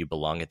community, you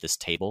belong at this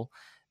table.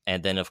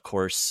 And then, of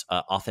course,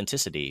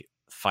 authenticity,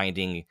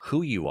 finding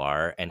who you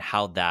are and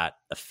how that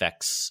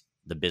affects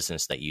the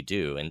business that you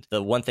do. And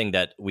the one thing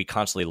that we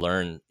constantly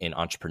learn in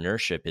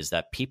entrepreneurship is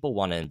that people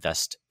want to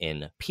invest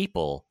in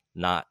people,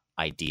 not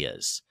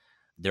ideas.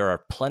 There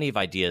are plenty of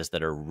ideas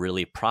that are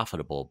really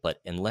profitable, but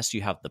unless you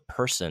have the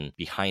person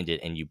behind it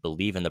and you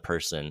believe in the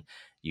person,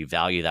 you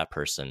value that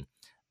person,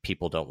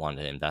 people don't want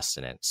to invest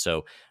in it.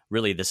 So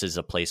really, this is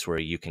a place where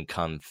you can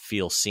come,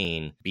 feel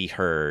seen, be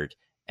heard,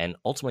 and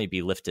ultimately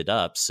be lifted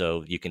up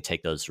so you can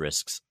take those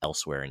risks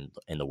elsewhere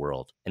in the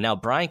world. And now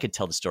Brian could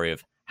tell the story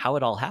of how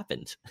it all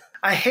happened.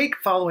 I hate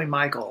following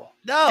Michael.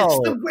 No.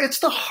 It's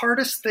the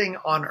hardest thing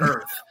on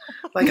earth.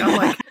 I'm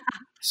like,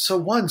 so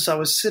once I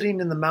was sitting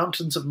in the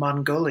mountains of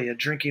Mongolia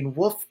drinking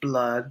wolf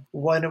blood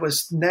when it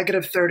was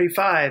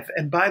 -35.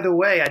 And by the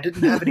way, I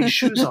didn't have any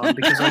shoes on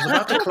because I was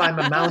about to climb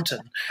a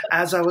mountain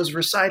as I was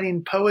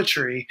reciting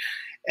poetry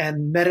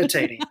and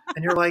meditating.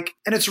 And you're like,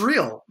 and it's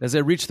real. As I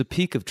reached the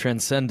peak of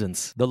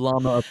transcendence, the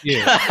Lama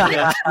appeared.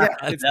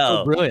 It's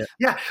so brilliant.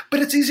 Yeah,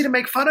 but it's easy to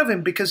make fun of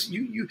him because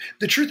you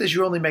the truth is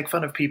you only make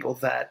fun of people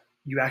that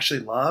you actually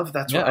love.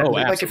 That's what I mean.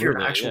 Like if you're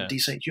an actual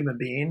decent human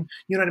being,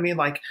 you know what I mean?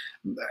 Like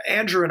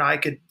Andrew and I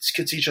could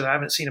see each other. I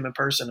haven't seen him in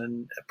person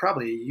in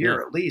probably a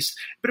year at least.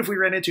 But if we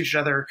ran into each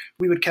other,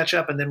 we would catch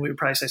up and then we would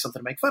probably say something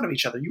to make fun of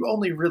each other. You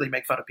only really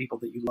make fun of people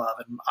that you love.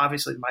 And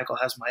obviously Michael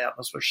has my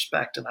utmost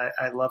respect and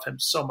I love him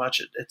so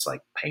much. It's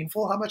like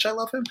painful how much I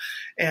love him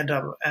and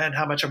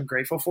how much I'm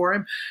grateful for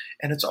him.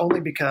 And it's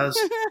only because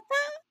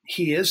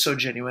he is so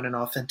genuine and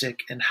authentic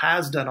and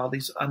has done all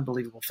these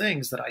unbelievable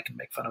things that I can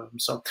make fun of him.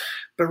 So,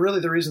 but really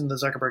the reason the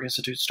Zuckerberg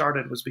Institute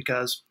started was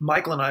because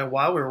Michael and I,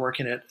 while we were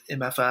working at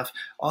MFF,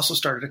 also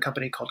started a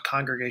company called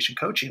Congregation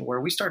Coaching, where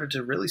we started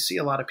to really see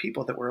a lot of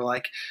people that were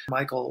like,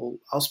 Michael,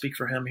 I'll speak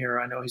for him here.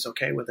 I know he's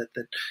okay with it,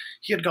 that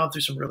he had gone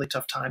through some really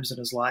tough times in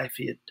his life.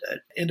 He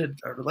had ended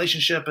a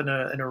relationship in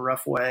a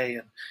rough way,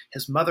 and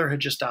his mother had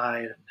just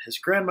died and his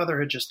grandmother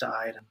had just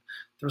died. And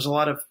there was a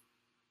lot of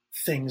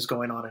things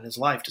going on in his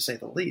life, to say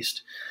the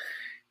least.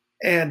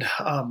 And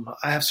I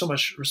have so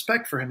much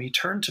respect for him. He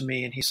turned to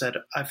me and he said,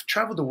 I've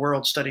traveled the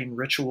world studying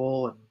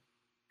ritual and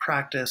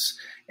practice,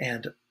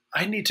 and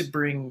I need to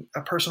bring a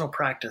personal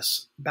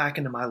practice back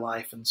into my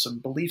life and some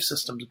belief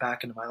systems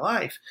back into my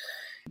life.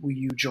 Will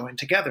you join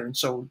together? And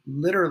so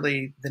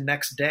literally the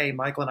next day,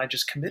 Michael and I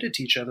just committed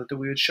to each other that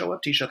we would show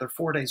up to each other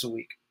 4 days a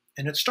week.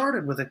 And it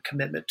started with a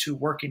commitment to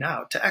working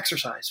out, to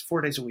exercise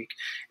 4 days a week.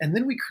 And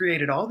then we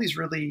created all these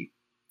really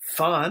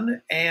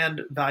fun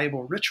and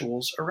valuable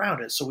rituals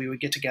around it. So we would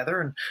get together,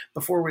 and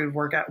before we would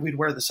work out, we'd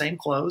wear the same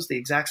clothes, the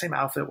exact same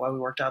outfit while we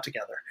worked out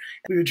together.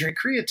 We would drink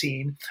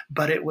creatine,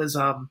 but it was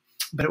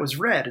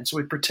red. And so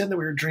we'd pretend that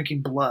we were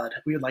drinking blood.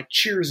 We would like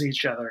cheers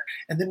each other.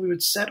 And then we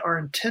would set our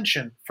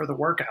intention for the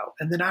workout.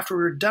 And then after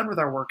we were done with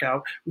our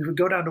workout, we would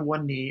go down to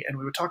one knee and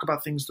we would talk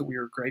about things that we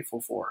were grateful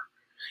for.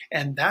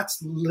 And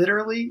that's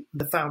literally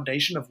the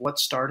foundation of what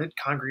started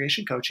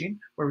Congregation Coaching,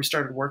 where we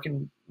started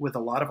working with a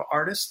lot of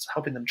artists,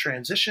 helping them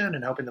transition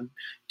and helping them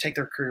take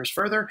their careers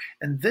further.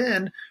 And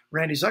then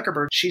Randy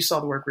Zuckerberg, she saw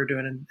the work we were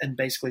doing and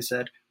basically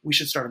said, we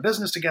should start a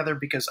business together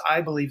because I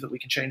believe that we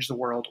can change the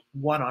world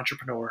one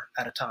entrepreneur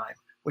at a time,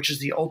 which is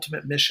the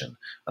ultimate mission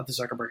of the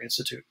Zuckerberg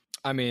Institute.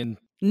 I mean,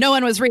 no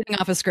one was reading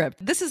off a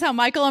script. This is how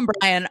Michael and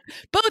Brian,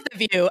 both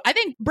of you, I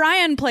think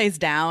Brian plays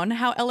down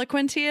how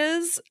eloquent he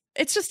is.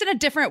 It's just in a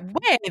different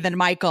way than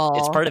Michael.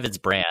 It's part of his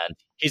brand.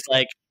 He's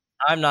like,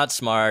 I'm not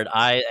smart.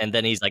 And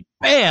then he's like,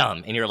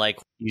 bam. And you're like,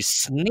 you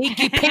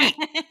sneaky Pete.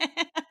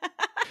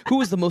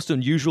 Who is the most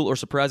unusual or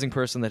surprising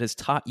person that has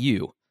taught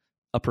you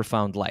a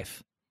profound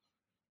life?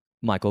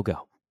 Michael,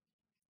 go.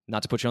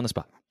 Not to put you on the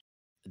spot.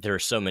 There are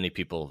so many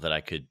people that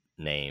I could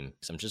name.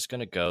 So I'm just going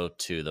to go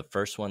to the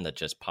first one that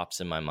just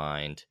pops in my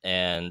mind.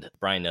 And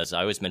Brian knows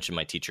I always mention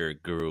my teacher,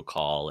 Guru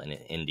Kaul, in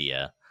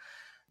India,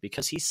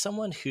 because he's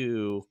someone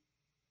who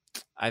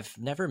I've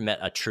never met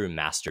a true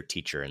master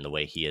teacher in the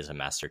way he is a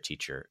master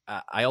teacher.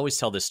 I always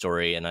tell this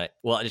story, and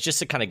it's just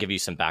to kind of give you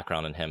some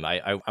background on him.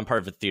 I'm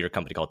part of a theater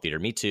company called Theater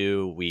Me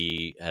Too.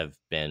 We have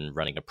been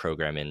running a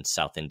program in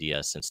South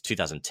India since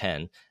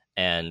 2010,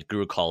 and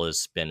Guru Kaul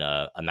has been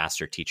a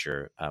master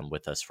teacher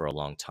with us for a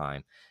long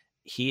time.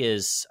 He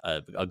is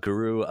a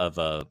guru of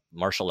a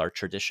martial art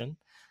tradition.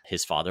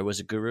 His father was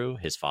a guru.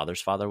 His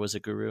father's father was a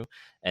guru.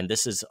 And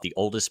this is the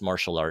oldest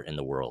martial art in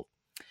the world.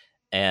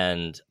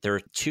 And there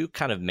are two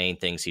kind of main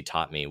things he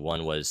taught me.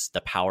 One was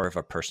the power of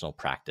a personal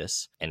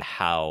practice and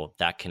how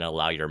that can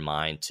allow your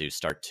mind to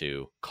start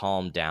to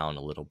calm down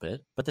a little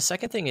bit. But the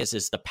second thing is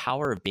the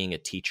power of being a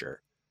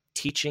teacher,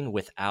 teaching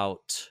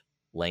without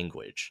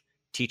language,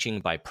 teaching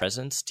by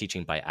presence,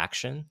 teaching by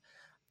action,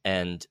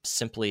 and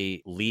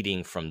simply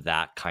leading from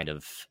that kind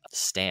of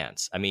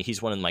stance. I mean, he's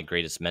one of my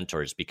greatest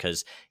mentors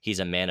because he's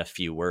a man of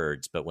few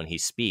words, but when he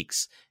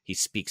speaks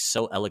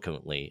so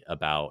eloquently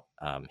about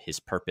his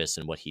purpose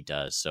and what he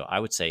does. So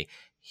I would say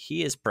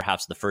he is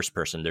perhaps the first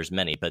person, there's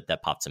many, but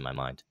that pops in my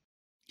mind.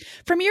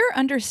 From your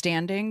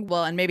understanding,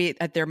 well, and maybe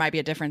there might be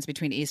a difference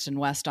between East and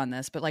West on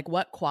this, but like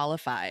what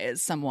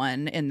qualifies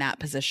someone in that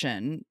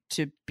position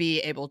to be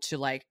able to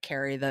like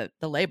carry the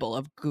label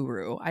of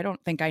guru? I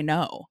don't think I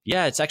know.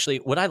 Yeah, it's actually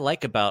what I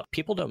like about,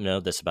 people don't know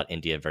this about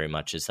India very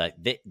much, is that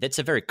that's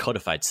a very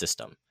codified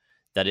system.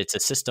 That it's a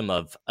system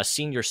of a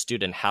senior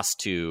student has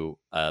to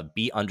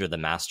be under the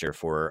master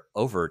for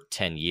over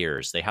 10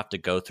 years. They have to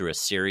go through a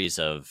series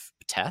of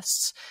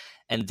tests.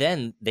 And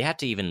then they have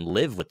to even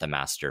live with the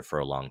master for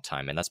a long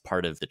time. And that's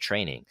part of the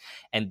training.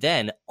 And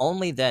then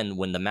only then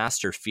when the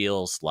master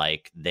feels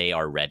like they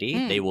are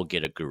ready, they will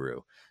get a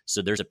guru.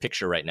 So there's a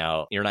picture right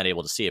now. You're not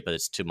able to see it, but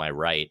it's to my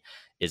right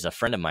is a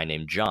friend of mine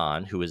named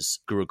John, who is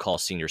Guru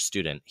Kaul's senior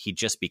student. He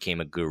just became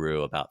a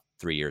guru about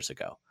 3 years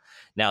ago.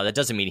 Now, that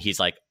doesn't mean he's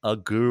like a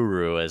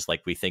guru as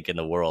like we think in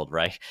the world,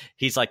 right?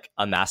 He's like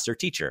a master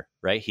teacher,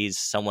 right? He's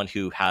someone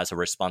who has a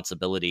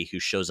responsibility, who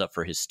shows up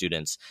for his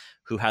students,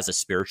 who has a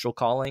spiritual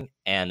calling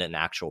and an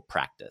actual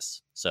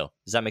practice. So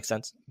does that make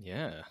sense?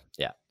 Yeah.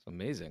 Yeah. It's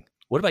amazing.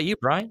 What about you,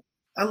 Brian?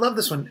 I love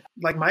this one.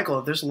 Like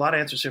Michael, there's a lot of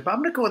answers here, but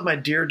I'm going to go with my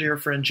dear, dear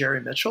friend,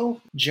 Jerry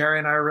Mitchell. Jerry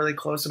and I are really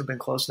close and have been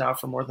close now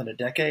for more than a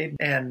decade.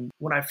 And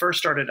when I first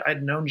started,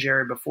 I'd known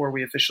Jerry before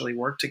we officially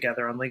worked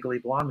together on Legally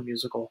Blonde, the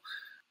musical.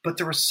 But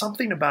there was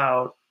something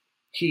about,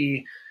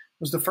 he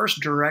was the first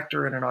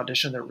director in an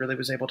audition that really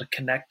was able to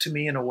connect to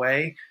me in a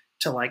way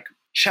to like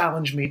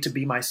challenge me to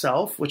be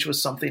myself, which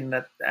was something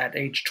that at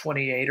age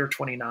 28 or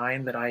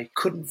 29 that I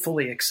couldn't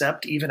fully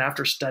accept even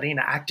after studying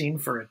acting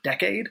for a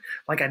decade.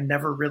 Like I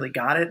never really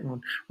got it.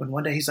 And when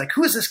one day he's like,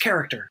 who is this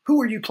character?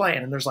 Who are you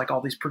playing? And there's like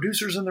all these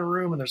producers in the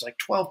room and there's like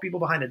 12 people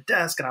behind a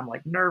desk and I'm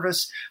like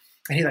nervous.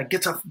 And he like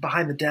gets up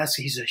behind the desk.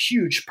 He's a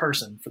huge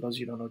person. For those of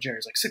you who don't know Jerry,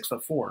 he's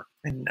like 6'4",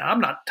 and I'm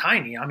not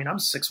tiny. I mean, I'm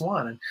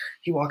 6'1", and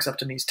he walks up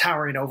to me. He's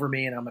towering over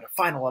me, and I'm at a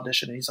final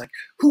audition. And he's like,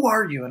 "Who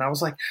are you?" And I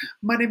was like,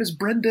 "My name is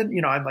Brendan."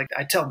 You know, I'm like,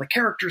 I tell him the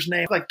character's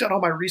name. I've like done all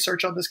my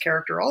research on this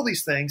character, all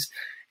these things.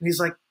 And he's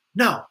like,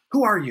 "No,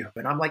 who are you?"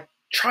 And I'm like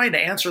trying to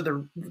answer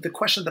the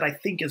question that I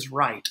think is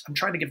right. I'm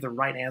trying to give the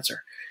right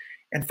answer.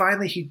 And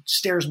finally, he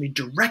stares me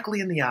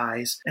directly in the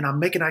eyes, and I'm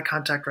making eye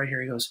contact right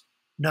here. He goes,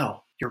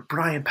 "No, you're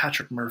Brian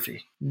Patrick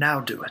Murphy. Now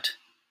do it."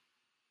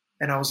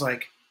 And I was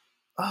like,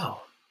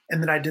 oh.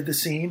 And then I did the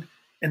scene,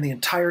 and the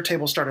entire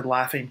table started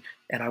laughing.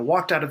 And I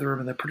walked out of the room,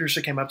 and the producer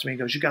came up to me and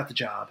goes, "You got the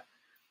job."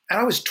 And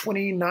I was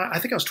 29. I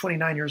think I was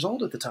 29 years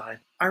old at the time.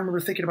 I remember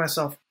thinking to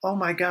myself, oh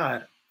my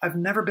God, I've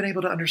never been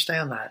able to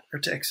understand that or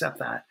to accept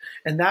that.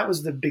 And that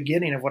was the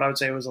beginning of what I would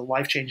say was a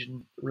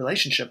life-changing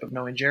relationship of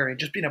knowing Jerry,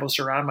 just being able to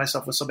surround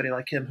myself with somebody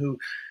like him who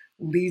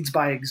leads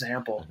by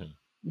example. Mm-hmm.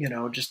 You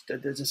know, just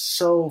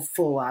so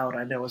full out,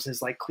 I know is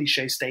his like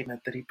cliche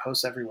statement that he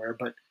posts everywhere,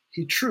 but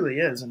he truly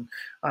is. And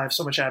I have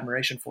so much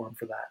admiration for him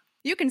for that.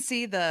 You can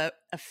see the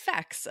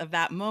effects of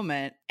that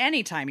moment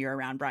anytime you're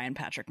around Brian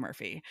Patrick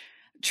Murphy.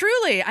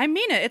 Truly, I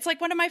mean it. It's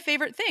like one of my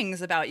favorite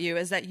things about you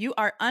is that you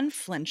are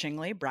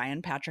unflinchingly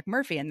Brian Patrick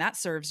Murphy, and that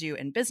serves you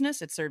in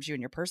business. It serves you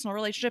in your personal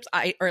relationships.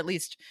 Or at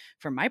least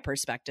from my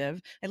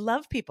perspective, I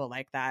love people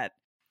like that.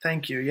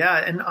 Thank you. Yeah.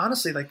 And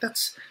honestly, like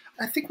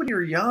I think when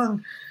you're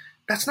young,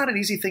 that's not an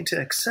easy thing to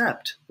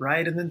accept,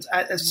 right? And then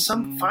as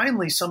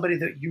finally somebody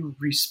that you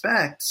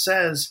respect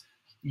says,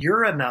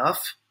 you're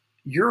enough,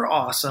 you're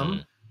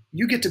awesome,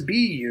 you get to be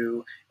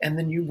you. And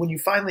then when you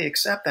finally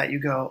accept that, you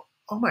go,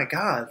 oh my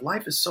God,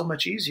 life is so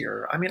much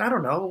easier. I mean, I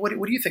don't know. What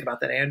do you think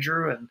about that,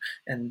 Andrew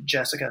and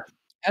Jessica?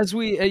 As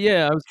we,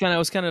 I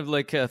was kind of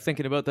like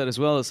thinking about that as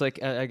well. It's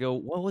like, I go,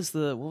 what was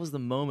the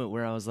moment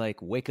where I was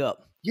like, wake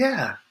up.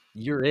 Yeah.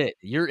 You're it.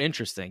 You're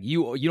interesting.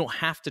 You don't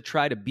have to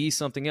try to be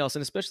something else.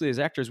 And especially as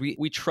actors,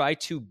 we try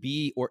to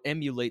be or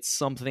emulate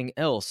something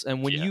else.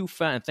 And when you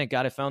found, thank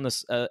God I found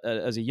this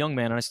as a young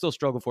man, and I still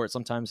struggle for it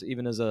sometimes,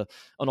 even as an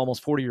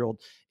almost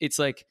 40-year-old, it's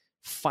like,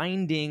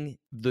 finding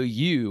the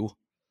you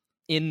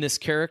in this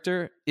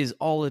character is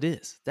all it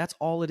is. That's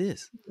all it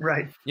is.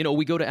 Right. You know,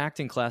 we go to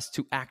acting class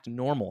to act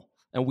normal,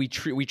 and we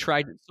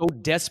tried so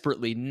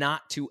desperately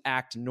not to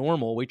act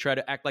normal. We try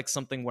to act like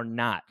something we're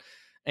not.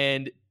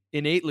 And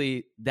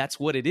innately, that's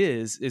what it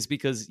is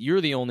because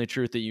you're the only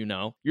truth that you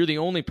know. You're the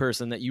only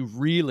person that you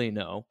really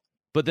know.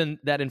 But then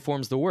that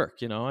informs the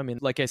work, you know? I mean,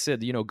 like I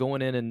said, you know,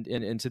 going in and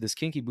into this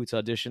Kinky Boots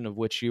audition, of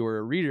which you were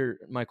a reader,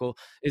 Michael,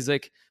 is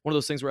like one of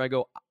those things where I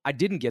go, I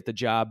didn't get the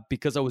job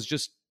because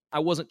I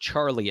wasn't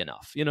Charlie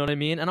enough. You know what I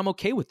mean? And I'm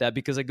okay with that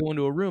because I go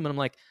into a room and I'm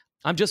like,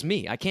 I'm just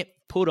me. I can't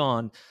put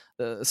on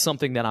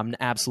something that I'm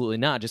absolutely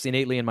not, just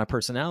innately in my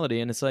personality.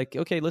 And it's like,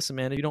 okay, listen,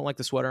 man, if you don't like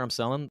the sweater I'm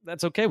selling,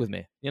 that's okay with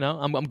me. You know,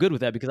 I'm good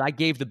with that because I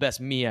gave the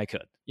best me I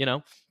could, you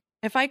know?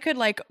 If I could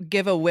like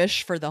give a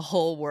wish for the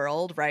whole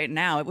world right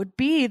now, it would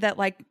be that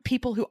like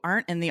people who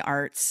aren't in the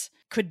arts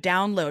could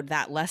download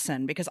that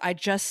lesson, because I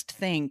just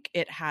think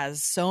it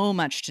has so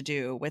much to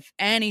do with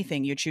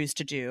anything you choose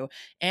to do,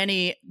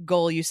 any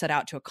goal you set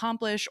out to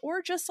accomplish,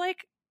 or just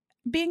like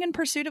being in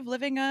pursuit of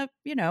living a,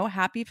 you know,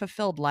 happy,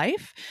 fulfilled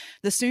life.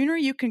 The sooner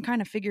you can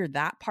kind of figure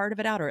that part of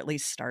it out, or at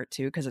least start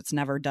to, because it's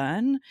never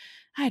done.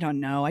 I don't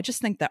know. I just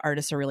think that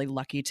artists are really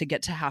lucky to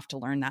get to have to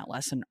learn that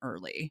lesson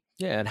early.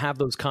 Yeah, and have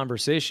those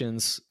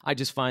conversations. I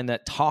just find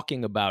that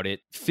talking about it,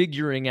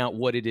 figuring out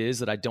what it is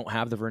that I don't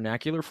have the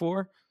vernacular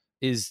for,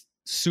 is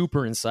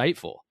super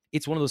insightful.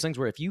 It's one of those things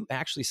where if you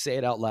actually say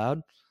it out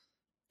loud,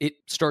 it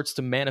starts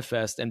to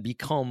manifest and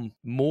become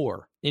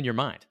more in your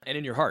mind and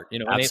in your heart. You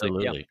know,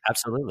 absolutely.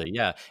 Absolutely.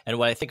 Yeah. And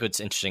what I think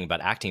what's interesting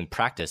about acting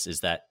practice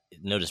is that,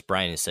 notice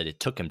Brian has said it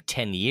took him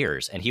 10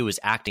 years and he was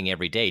acting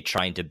every day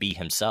trying to be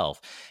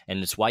himself.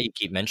 And it's why you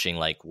keep mentioning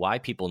like why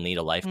people need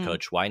a life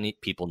coach, why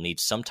people need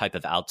some type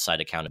of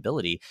outside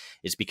accountability,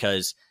 is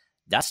because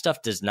that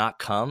stuff does not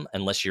come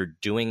unless you're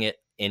doing it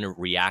in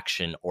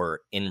reaction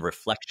or in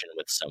reflection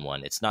with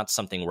someone. It's not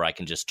something where I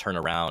can just turn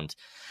around.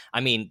 I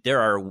mean,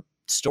 there are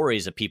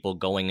stories of people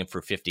going in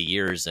for 50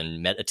 years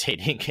and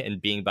meditating and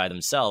being by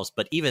themselves.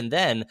 But even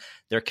then,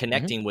 they're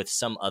connecting with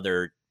some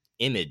other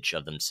image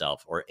of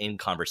themselves or in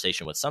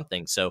conversation with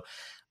something. So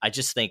I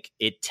just think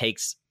it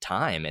takes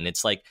time. And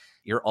it's like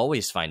you're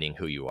always finding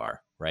who you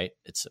are, right?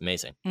 It's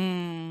amazing.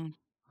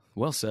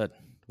 Well said.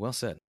 Well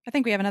said. I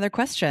think we have another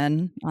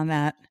question on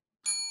that.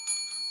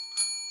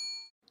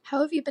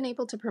 How have you been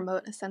able to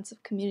promote a sense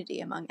of community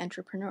among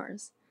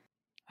entrepreneurs?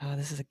 Oh,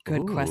 this is a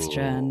good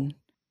question.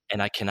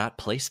 And I cannot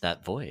place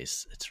that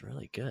voice. It's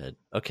really good.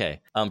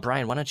 Okay.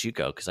 Brian, why don't you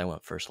go? Because I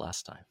went first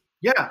last time.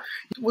 Yeah.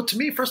 Well, to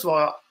me, first of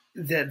all,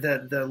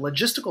 the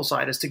logistical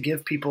side is to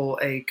give people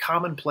a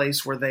common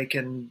place where they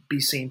can be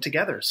seen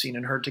together, seen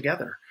and heard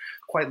together.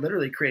 Quite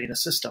literally creating a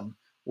system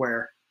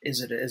where is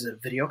it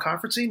video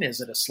conferencing? Is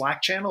it a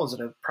Slack channel? Is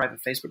it a private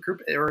Facebook group?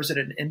 Or is it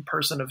an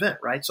in-person event,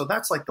 right? So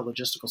that's like the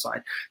logistical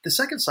side. The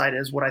second side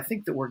is what I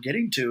think that we're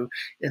getting to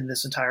in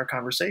this entire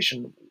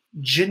conversation.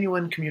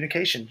 Genuine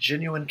communication,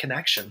 genuine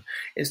connection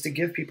is to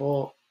give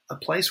people a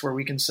place where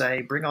we can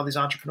say, bring all these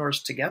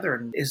entrepreneurs together,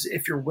 and is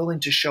if you're willing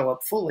to show up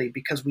fully,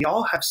 because we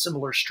all have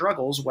similar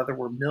struggles, whether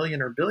we're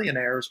million or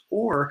billionaires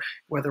or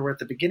whether we're at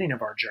the beginning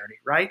of our journey,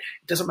 right?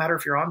 It doesn't matter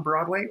if you're on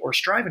Broadway or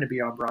striving to be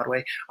on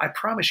Broadway. I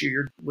promise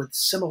you're with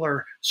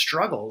similar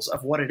struggles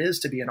of what it is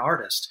to be an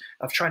artist,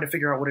 of trying to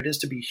figure out what it is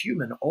to be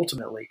human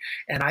ultimately.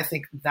 And I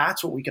think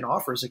that's what we can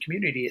offer as a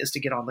community, is to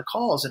get on the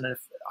calls. And if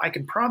I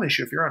can promise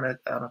you, if you're on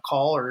a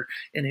call or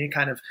in any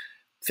kind of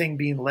thing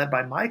being led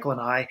by Michael and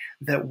I,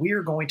 that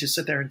we're going to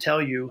sit there and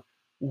tell you,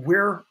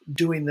 we're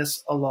doing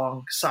this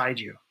alongside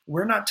you.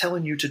 We're not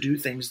telling you to do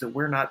things that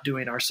we're not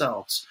doing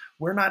ourselves.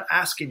 We're not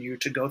asking you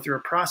to go through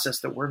a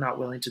process that we're not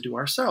willing to do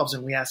ourselves.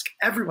 And we ask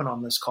everyone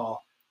on this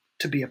call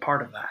to be a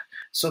part of that.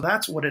 So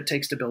that's what it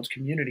takes to build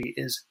community,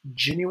 is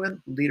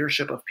genuine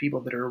leadership of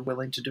people that are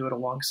willing to do it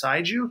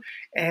alongside you,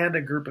 and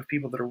a group of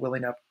people that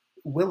are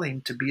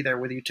willing to be there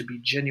with you, to be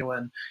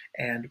genuine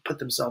and put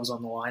themselves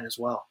on the line as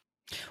well.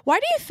 Why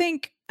do you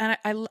think, and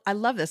I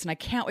love this and I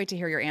can't wait to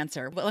hear your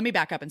answer, but let me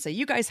back up and say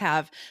you guys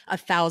have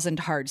 1,000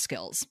 hard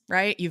skills,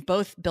 right? You've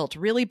both built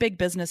really big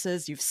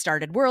businesses. You've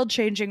started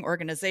world-changing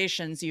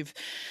organizations. You've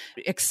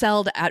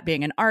excelled at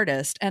being an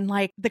artist. And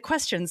like the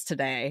questions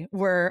today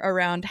were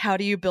around, how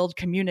do you build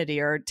community,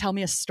 or tell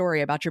me a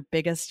story about your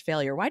biggest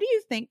failure. Why do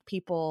you think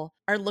people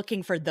are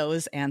looking for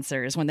those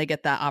answers when they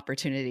get that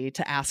opportunity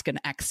to ask an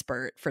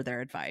expert for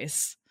their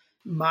advice?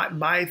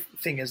 My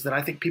thing is that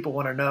I think people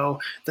want to know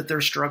that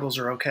their struggles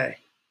are okay,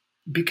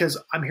 because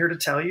I'm here to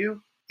tell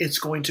you it's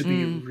going to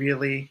be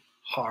really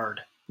hard.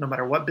 No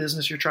matter what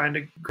business you're trying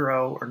to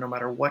grow, or no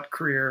matter what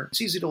career,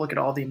 it's easy to look at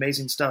all the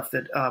amazing stuff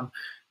that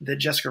that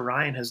Jessica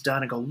Ryan has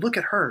done and go, look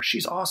at her.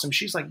 She's awesome.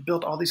 She's like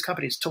built all these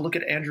companies. To look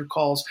at Andrew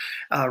Call's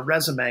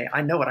resume.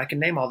 I know it. I can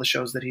name all the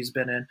shows that he's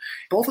been in.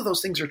 Both of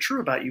those things are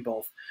true about you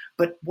both.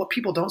 But what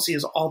people don't see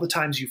is all the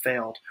times you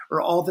failed,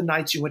 or all the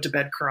nights you went to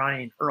bed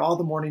crying, or all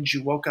the mornings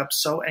you woke up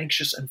so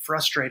anxious and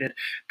frustrated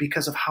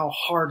because of how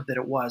hard that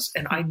it was.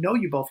 And I know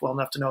you both well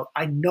enough to know,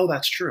 I know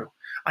that's true.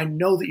 I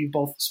know that you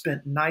both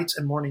spent nights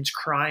and mornings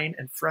crying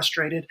and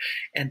frustrated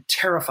and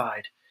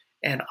terrified.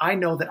 And I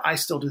know that I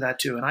still do that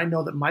too. And I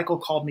know that Michael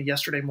called me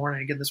yesterday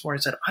morning, again this morning,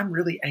 and said, I'm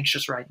really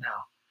anxious right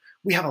now.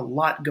 We have a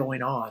lot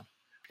going on.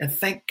 And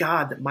thank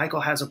God that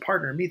Michael has a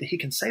partner in me that he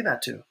can say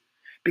that to.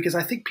 Because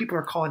I think people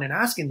are calling and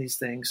asking these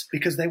things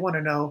because they want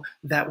to know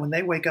that when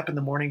they wake up in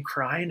the morning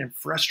crying and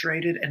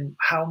frustrated and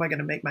how am I going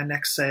to make my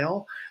next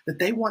sale, that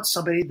they want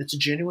somebody that's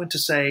genuine to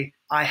say,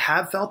 I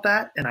have felt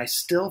that and I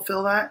still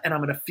feel that and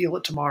I'm going to feel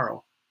it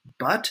tomorrow.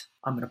 But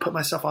I'm going to put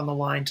myself on the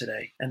line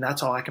today. And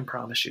that's all I can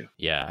promise you.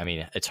 Yeah. I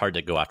mean, it's hard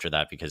to go after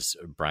that because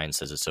Brian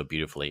says it so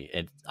beautifully.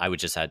 And I would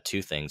just add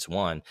two things.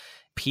 One,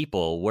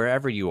 people,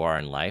 wherever you are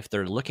in life,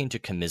 they're looking to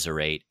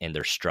commiserate in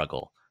their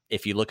struggle.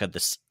 If you look at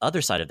this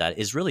other side of that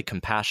is really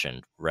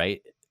compassion,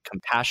 right?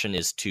 Compassion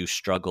is to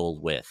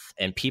struggle with,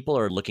 and people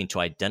are looking to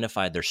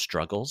identify their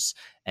struggles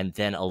and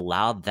then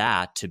allow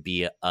that to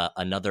be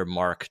another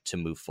mark to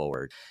move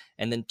forward.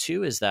 And then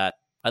two is that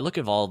I look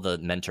at all the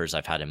mentors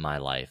I've had in my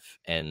life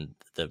and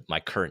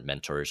my current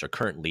mentors or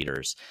current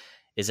leaders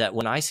is that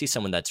when I see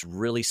someone that's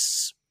really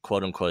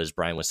quote unquote, as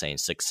Brian was saying,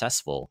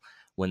 successful,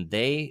 when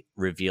they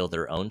reveal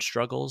their own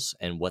struggles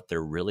and what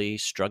they're really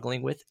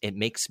struggling with, it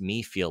makes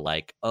me feel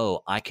like,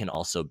 oh, I can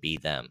also be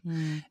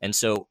them. And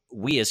so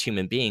we as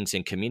human beings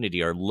in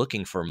community are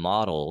looking for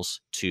models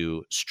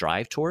to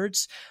strive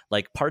towards.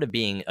 Like part of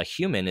being a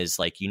human is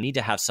like, you need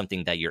to have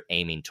something that you're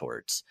aiming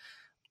towards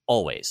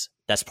always.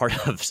 That's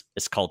part of,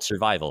 it's called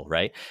survival,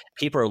 right?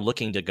 People are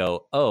looking to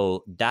go,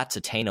 oh, that's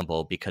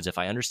attainable because if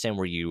I understand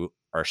where you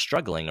are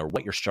struggling or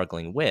what you're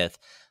struggling with,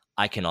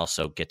 I can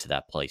also get to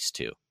that place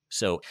too.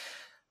 So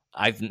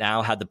I've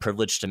now had the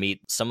privilege to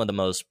meet some of the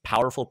most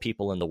powerful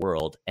people in the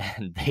world,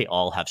 and they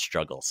all have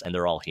struggles and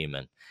they're all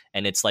human.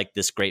 And it's like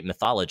this great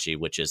mythology,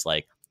 which is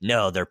like,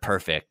 no, they're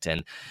perfect.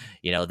 And,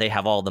 you know, they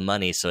have all the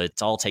money, so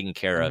it's all taken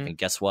care of. And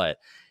guess what?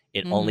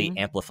 It only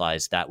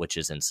amplifies that which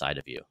is inside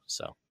of you.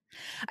 So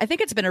I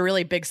think it's been a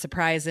really big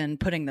surprise in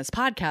putting this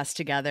podcast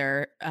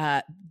together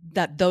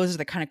that those are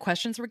the kind of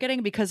questions we're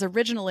getting, because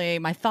originally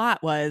my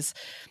thought was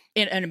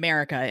in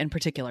America in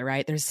particular,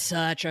 right? There's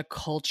such a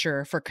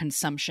culture for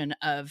consumption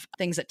of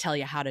things that tell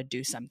you how to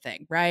do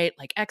something, right?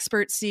 Like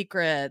Expert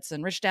Secrets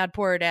and Rich Dad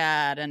Poor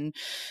Dad and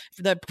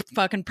the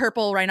fucking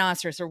Purple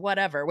Rhinoceros or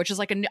whatever, which is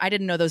like, I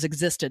didn't know those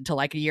existed till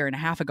like a year and a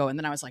half ago. And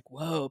then I was like,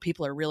 whoa,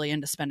 people are really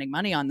into spending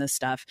money on this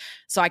stuff.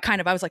 So I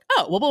was like,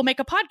 oh, well, we'll make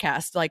a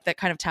podcast like that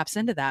kind of taps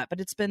into that.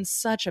 But it's been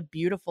such a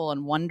beautiful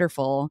and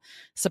wonderful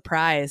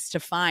surprise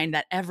to find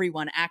that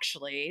everyone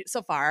actually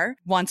so far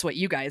wants what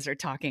you guys are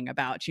talking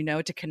about, you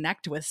know, to connect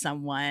with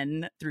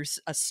someone through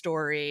a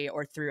story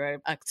or through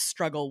a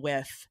struggle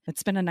with.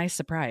 It's been a nice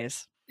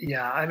surprise.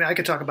 Yeah, I mean, I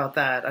could talk about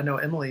that. I know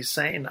Emily's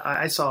saying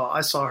I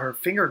saw her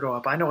finger go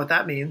up. I know what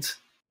that means.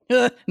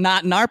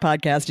 Not in our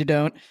podcast, you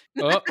don't.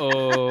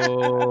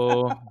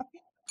 Uh-oh.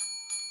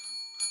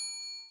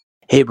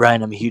 Hey,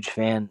 Brian, I'm a huge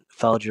fan.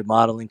 Followed your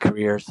modeling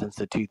career since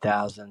the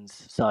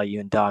 2000s. Saw you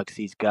in Dog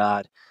Sees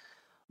God.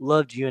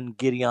 Loved you in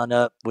Giddy On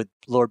Up with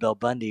Laura Bell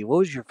Bundy. What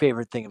was your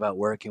favorite thing about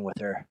working with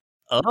her?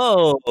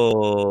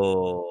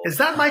 Oh. Is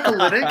that Michael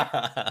Liddick?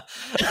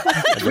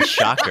 That's a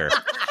shocker.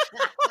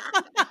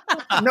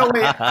 No,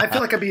 wait. I feel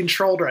like I'm being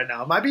trolled right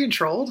now. Am I being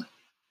trolled?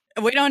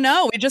 We don't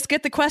know. We just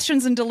get the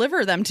questions and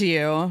deliver them to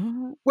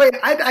you. Wait,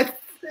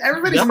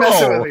 everybody's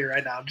messing with me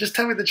right now. Just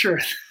tell me the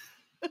truth.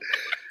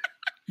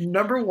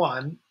 Number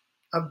one,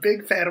 a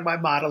big fan of my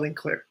modeling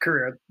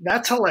career.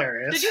 That's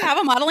hilarious. Did you have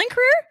a modeling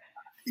career?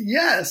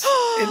 Yes.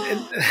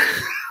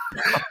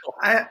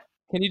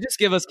 Can you just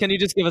give us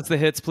the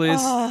hits,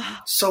 please?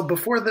 So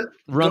before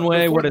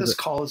Runway, before what is this it?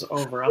 call is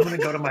over, I'm going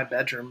to go to my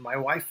bedroom. My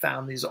wife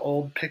found these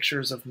old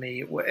pictures of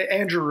me.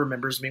 Andrew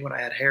remembers me when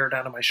I had hair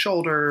down to my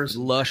shoulders.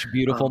 Lush,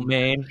 beautiful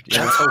mane.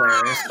 That's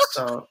hilarious.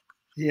 So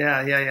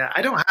yeah.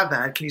 I don't have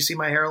that. Can you see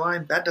my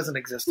hairline? That doesn't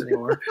exist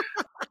anymore.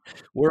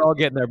 We're all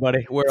getting there,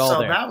 buddy. We're all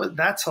there.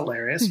 That's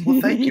hilarious.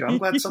 Well, thank you. I'm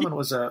glad someone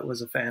was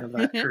a fan of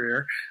that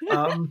career.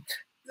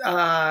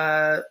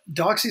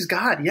 Dog Sees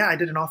God. Yeah, I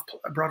did an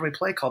off-Broadway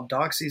play called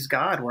Dog Sees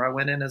God, where I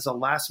went in as a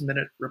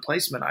last-minute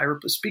replacement.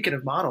 Speaking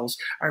of models,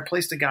 I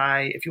replaced a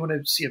guy. If you want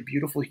to see a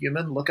beautiful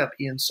human, look up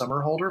Ian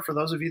Somerhalder. For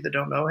those of you that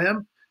don't know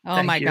him.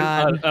 Oh my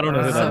God. I don't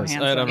know who that is.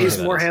 I don't know He's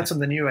who that more is. handsome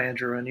than you,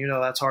 Andrew, and you know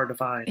that's hard to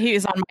find.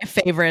 He's on my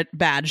favorite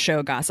bad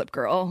show, Gossip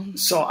Girl.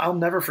 So I'll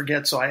never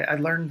forget. So I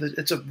learned that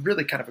it's a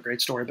really kind of a great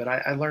story, but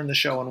I learned the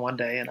show in one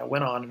day, and I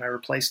went on and I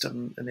replaced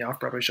him in the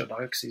off-Broadway show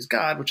Dog Sees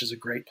God, which is a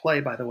great play,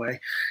 by the way.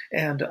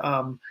 And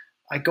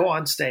I go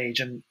on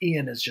stage, and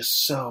Ian is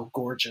just so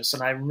gorgeous.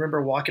 And I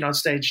remember walking on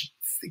stage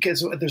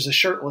because there's a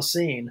shirtless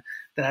scene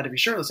that had to be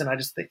shirtless, and I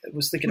just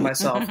was thinking to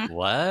myself,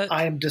 What?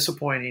 I am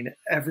disappointing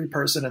every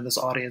person in this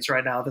audience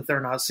right now that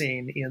they're not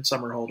seeing Ian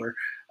Somerhalder.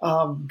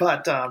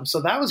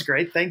 So that was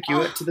great. Thank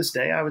you. To this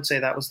day, I would say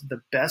that was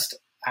the best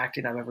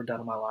acting I've ever done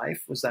in my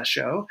life was that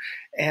show.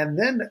 And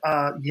then,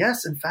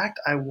 yes, in fact,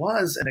 I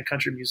was in a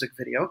country music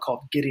video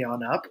called Giddy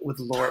On Up with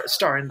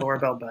starring Laura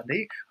Bell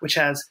Bundy, which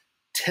has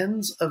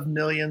tens of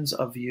millions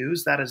of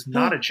views. That is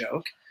not a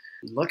joke.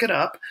 Look it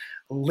up.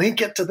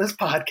 Link it to this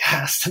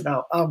podcast.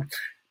 No,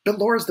 but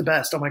Laura's the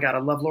best. Oh my God, I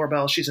love Laura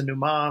Bell. She's a new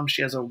mom.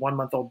 She has a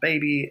 1-month-old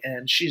baby,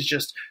 and she's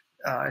just.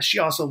 She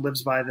also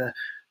lives by the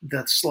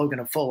slogan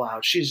of full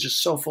out. She's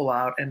just so full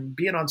out, and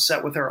being on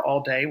set with her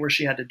all day, where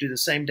she had to do the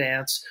same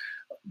dance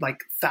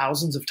like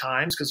thousands of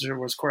times because there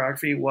was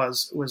choreography,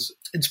 was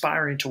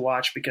inspiring to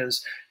watch,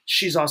 because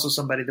she's also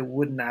somebody that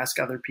wouldn't ask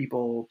other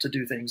people to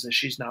do things that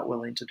she's not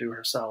willing to do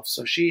herself.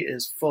 So she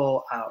is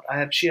full out.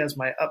 She has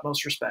my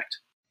utmost respect.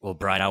 Well,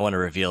 Brian, I want to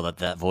reveal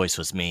that voice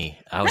was me.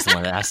 I was the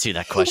one that asked you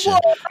that question.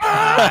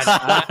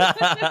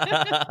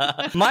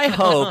 My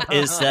hope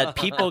is that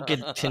people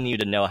continue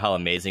to know how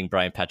amazing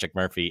Brian Patrick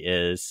Murphy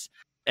is.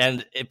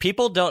 And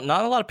not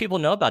a lot of people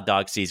know about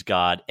Dog Sees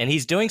God. And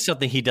he's doing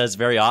something he does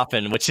very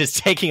often, which is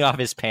taking off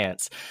his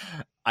pants.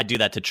 I do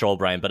that to troll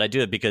Brian, but I do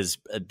it because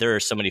there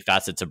are so many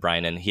facets of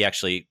Brian, and he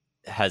actually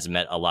has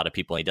met a lot of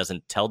people. He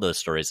doesn't tell those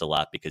stories a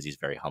lot because he's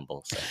very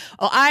humble. So.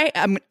 Well,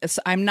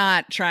 I'm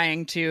not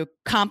trying to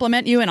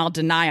compliment you, and I'll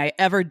deny I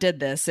ever did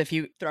this if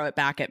you throw it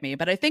back at me.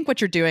 But I think what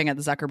you're doing at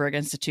the Zuckerberg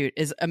Institute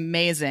is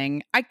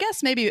amazing. I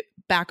guess maybe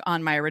back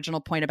on my original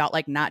point about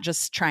like not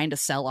just trying to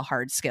sell a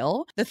hard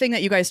skill. The thing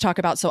that you guys talk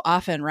about so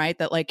often, right?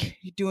 That like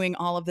doing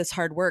all of this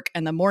hard work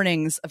and the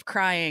mornings of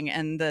crying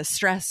and the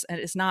stress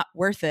is not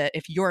worth it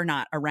if you're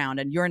not around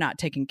and you're not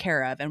taken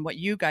care of. And what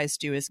you guys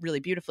do is really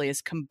beautifully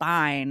is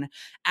combine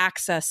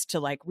access to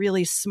like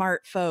really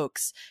smart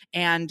folks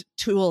and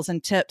tools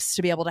and tips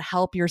to be able to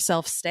help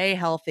yourself stay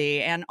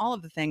healthy and all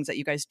of the things that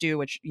you guys do,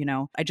 which, you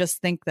know, I just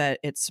think that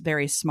it's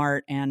very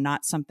smart and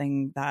not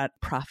something that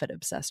profit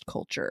obsessed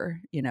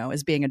culture, you know,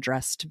 is being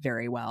addressed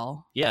very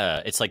well.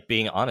 Yeah, it's like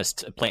being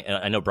honest.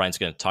 I know Brian's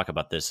going to talk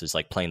about this, is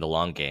like playing the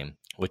long game,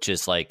 which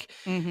is like,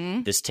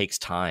 this takes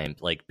time.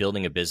 Like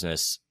building a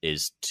business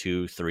is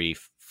 2, 3,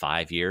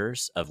 5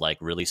 years of like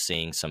really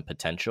seeing some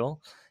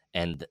potential.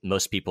 And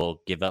most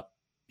people give up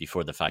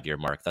before the 5-year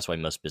mark. That's why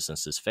most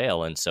businesses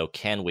fail. And so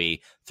can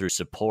we, through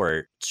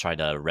support, try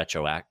to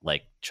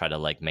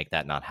make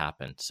that not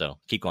happen? So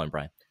keep going,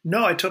 Brian.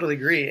 No, I totally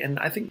agree. And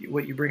I think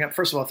what you bring up,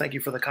 first of all, thank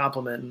you for the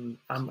compliment. And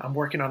I'm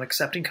working on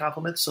accepting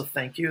compliments. So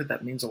thank you.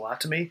 That means a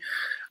lot to me.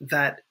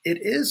 That it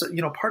is,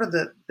 you know, part of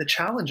the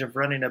challenge of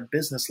running a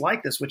business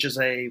like this, which is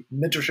a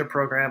mentorship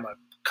program, a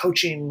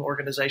coaching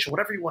organization,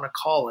 whatever you want to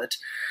call it,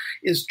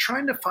 is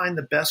trying to find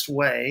the best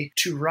way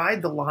to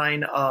ride the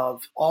line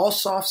of all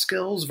soft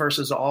skills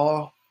versus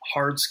all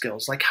hard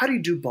skills. Like, how do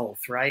you do both,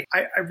 right?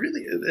 I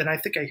really, and I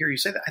think I hear you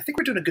say that, I think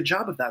we're doing a good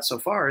job of that so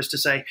far, is to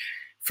say,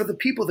 for the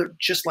people that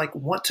just like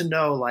want to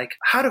know like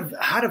how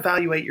to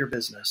evaluate your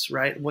business,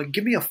 right? Well,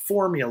 give me a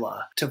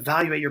formula to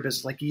evaluate your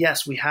business. Like,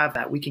 yes, we have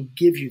that. We can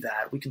give you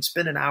that. We can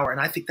spend an hour. And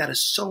I think that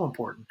is so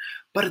important.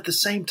 But at the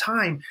same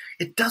time,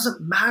 it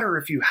doesn't matter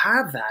if you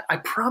have that. I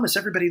promise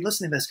everybody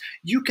listening to this,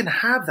 you can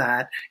have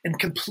that and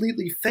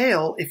completely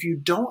fail if you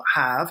don't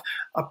have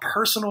a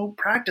personal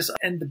practice.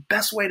 And the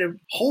best way to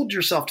hold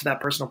yourself to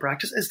that personal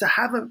practice is to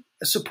have a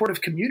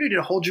supportive community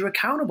to hold you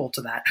accountable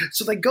to that.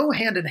 So they go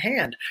hand in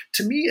hand.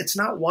 To me, it's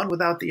not one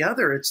without the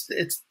other.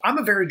 I'm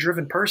a very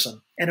driven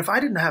person. And if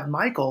I didn't have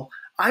Michael,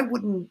 I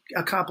wouldn't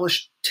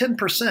accomplish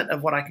 10%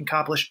 of what I can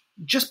accomplish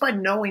just by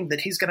knowing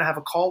that he's going to have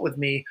a call with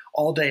me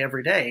all day,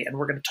 every day, and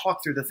we're going to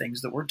talk through the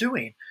things that we're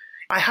doing.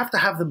 I have to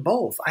have them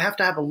both. I have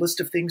to have a list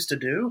of things to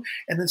do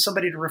and then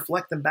somebody to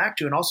reflect them back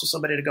to, and also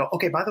somebody to go,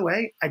 okay, by the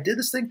way, I did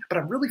this thing, but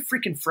I'm really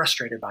freaking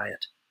frustrated by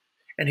it.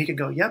 And he can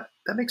go, yep,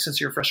 that makes sense.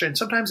 You're frustrated. And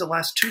sometimes it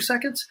lasts 2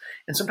 seconds,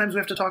 and sometimes we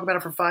have to talk about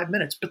it for 5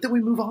 minutes, but then we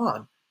move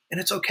on,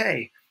 and it's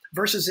okay.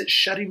 Versus it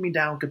shutting me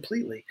down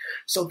completely.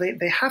 So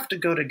they have to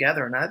go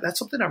together. And that's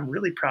something I'm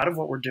really proud of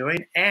what we're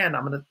doing. And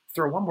I'm going to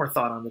throw one more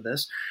thought onto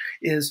this,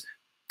 is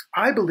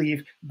I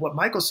believe what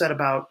Michael said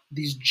about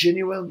these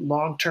genuine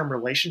long-term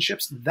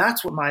relationships,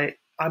 that's what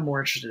I'm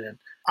more interested in.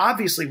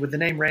 Obviously, with the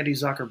name Randy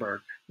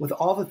Zuckerberg, with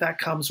all that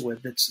comes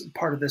with, that's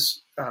part of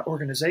this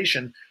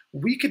organization,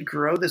 we could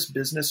grow this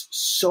business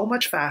so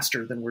much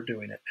faster than we're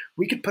doing it.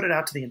 We could put it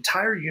out to the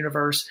entire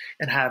universe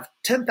and have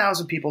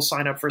 10,000 people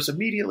sign up for us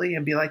immediately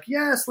and be like,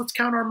 yes, let's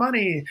count our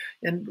money.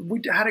 And we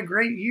had a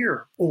great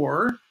year.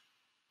 Or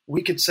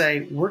we could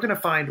say, we're going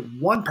to find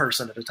one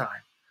person at a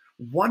time,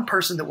 one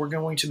person that we're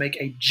going to make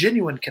a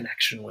genuine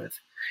connection with.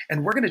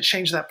 And we're going to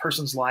change that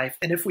person's life.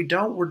 And if we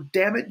don't,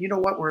 damn it, you know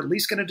what we're at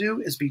least going to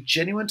do is be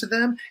genuine to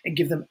them and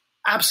give them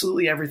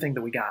absolutely everything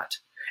that we got.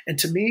 And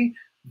to me,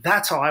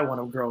 that's how I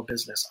want to grow a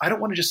business. I don't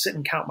want to just sit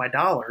and count my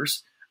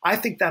dollars. I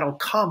think that'll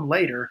come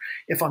later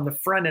if on the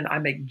front end I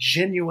make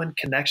genuine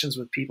connections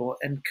with people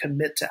and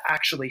commit to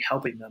actually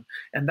helping them.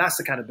 And that's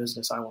the kind of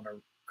business I want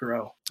to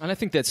grow. And I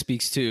think that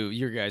speaks to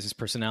your guys'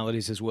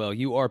 personalities as well.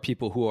 You are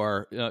people who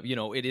are,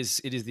 it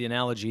is the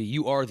analogy.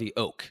 You are the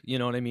oak. You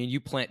know what I mean? You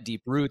plant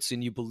deep roots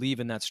and you believe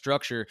in that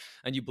structure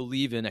and you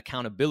believe in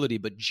accountability,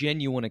 but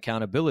genuine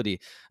accountability.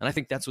 And I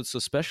think that's what's so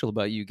special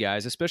about you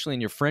guys, especially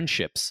in your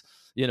friendships.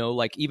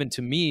 Like even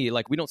to me,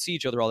 like we don't see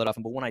each other all that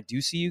often, but when I do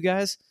see you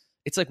guys,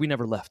 it's like we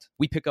never left.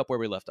 We pick up where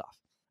we left off.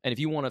 And if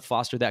you want to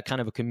foster that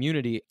kind of a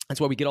community, that's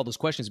why we get all those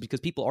questions, because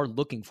people are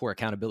looking for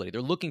accountability.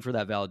 They're looking for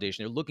that validation.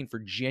 They're looking for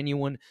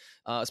genuine,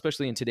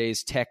 especially in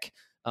today's tech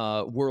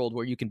world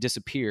where you can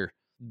disappear.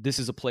 This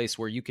is a place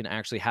where you can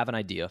actually have an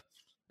idea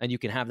and you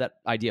can have that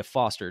idea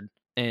fostered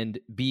and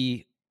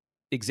be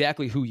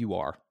exactly who you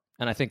are.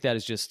 And I think that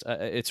is just,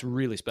 it's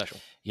really special.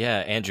 Yeah,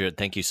 Andrew,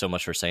 thank you so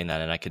much for saying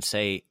that. And I could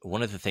say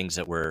one of the things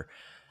that we're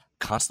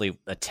constantly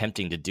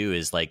attempting to do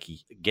is like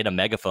get a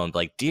megaphone,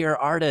 like, dear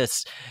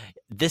artists,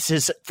 this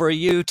is for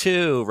you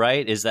too,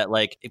 right? Is that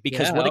like,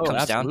 because what it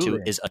comes down to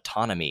is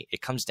autonomy.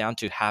 It comes down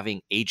to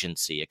having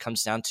agency. It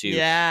comes down to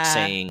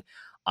saying,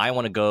 I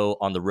want to go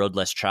on the road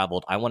less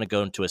traveled. I want to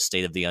go into a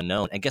state of the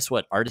unknown. And guess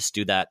what? Artists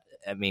do that.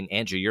 I mean,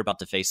 Andrew, you're about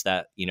to face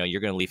that.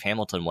 You're going to leave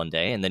Hamilton one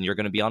day and then you're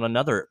going to be on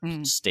another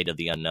state of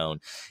the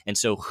unknown. And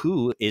so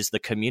who is the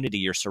community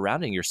you're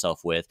surrounding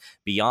yourself with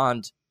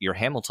beyond your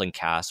Hamilton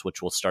cast,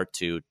 which will start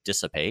to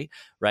dissipate,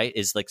 right?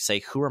 Is like, say,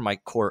 who are my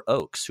core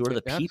oaks? Who are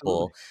the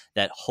people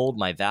that hold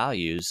my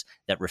values,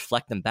 that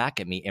reflect them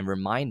back at me and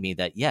remind me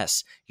that,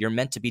 yes, you're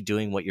meant to be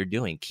doing what you're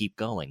doing. Keep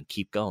going,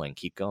 keep going,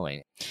 keep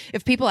going.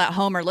 If people at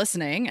home are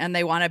listening and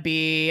they want to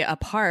be a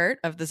part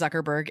of the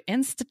Zuckerberg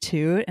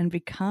Institute and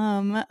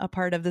become a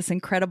part of this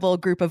incredible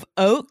group of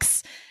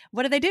oaks,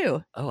 what do they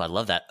do? Oh, I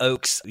love that.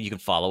 Oaks. You can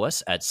follow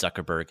us at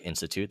Zuckerberg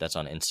Institute. That's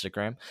on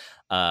Instagram.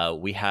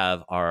 We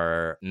have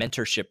our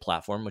mentorship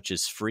platform, which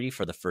is free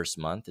for the first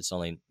month. It's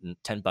only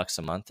 $10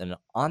 a month. And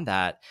on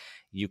that,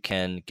 you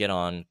can get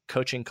on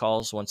coaching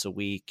calls once a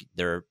week.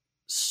 There are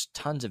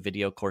tons of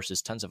video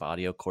courses, tons of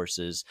audio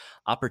courses,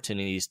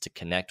 opportunities to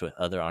connect with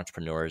other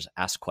entrepreneurs,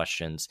 ask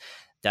questions.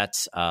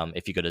 That's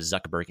if you go to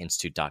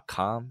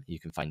zuckerberginstitute.com,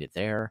 you can find it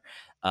there.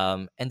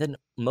 And then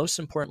most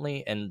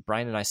importantly, and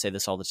Brian and I say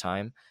this all the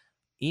time,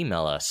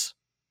 email us,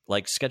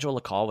 like schedule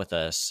a call with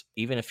us,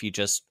 even if you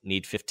just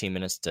need 15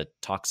 minutes to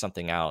talk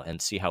something out and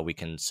see how we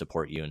can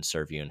support you and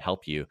serve you and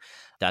help you.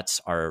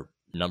 That's our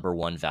number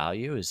one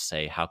value, is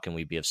say, how can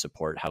we be of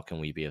support? How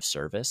can we be of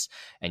service?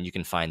 And you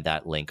can find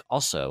that link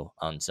also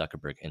on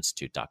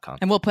zuckerberginstitute.com.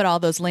 And we'll put all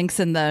those links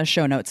in the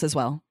show notes as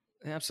well.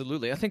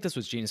 Absolutely. I think that's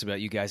what's genius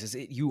about you guys is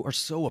you are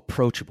so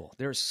approachable.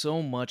 There's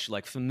so much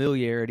like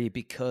familiarity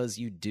because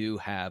you do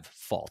have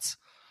faults.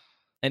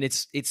 And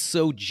it's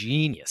so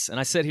genius. And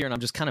I sit here and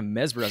I'm just kind of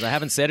mesmerized. I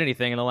haven't said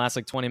anything in the last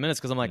like 20 minutes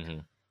because I'm like,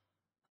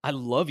 I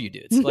love you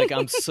dudes. Like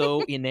I'm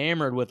so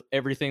enamored with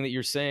everything that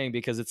you're saying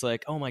because it's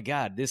like, oh my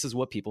God, this is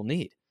what people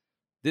need.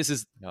 This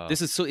is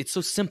so, it's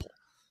so simple.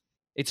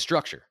 It's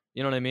structure.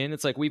 You know what I mean?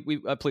 It's like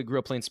I grew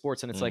up playing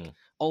sports and it's like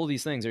all of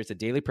these things. It's a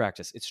daily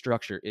practice. It's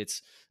structure.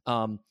 It's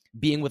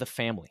being with a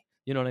family.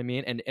 You know what I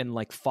mean? And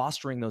like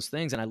fostering those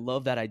things. And I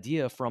love that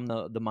idea from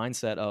the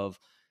mindset of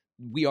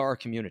we are a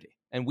community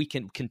and we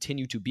can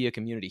continue to be a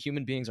community.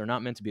 Human beings are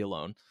not meant to be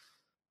alone.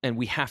 And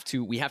we have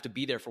to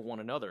be there for one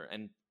another.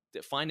 And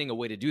finding a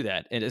way to do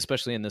that, and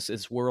especially in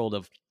this world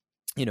of,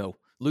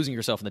 losing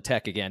yourself in the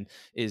tech again,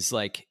 is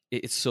like,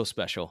 it's so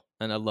special.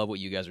 And I love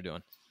what you guys are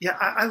doing. Yeah,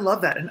 I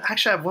love that. And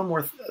actually I have one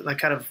more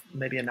kind of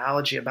maybe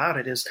analogy about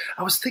it is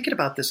I was thinking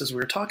about this as we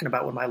were talking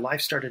about when my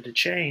life started to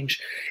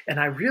change. And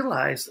I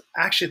realized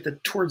actually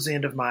towards the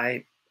end of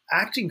my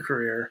acting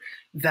career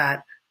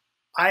that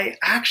I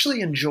actually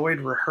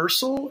enjoyed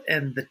rehearsal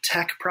and the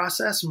tech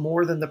process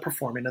more than the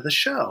performing of the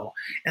show.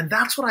 And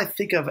that's what I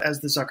think of as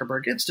the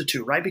Zuckerberg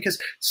Institute, right?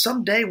 Because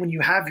someday when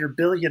you have your $1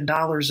 billion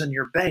in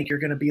your bank, you're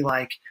going to be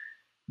like,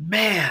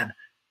 man,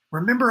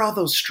 remember all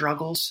those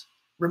struggles?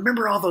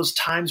 Remember all those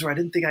times where I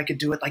didn't think I could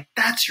do it? Like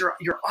that's your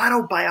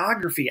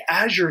autobiography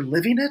as you're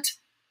living it.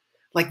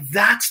 Like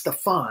that's the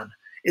fun,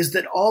 is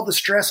that all the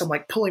stress, I'm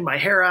like pulling my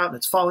hair out and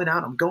it's falling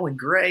out. I'm going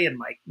gray and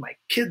my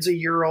kid's a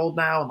year old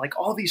now and like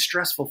all these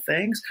stressful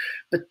things.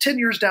 But 10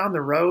 years down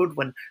the road,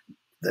 when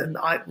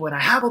I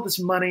have all this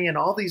money and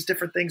all these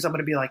different things, I'm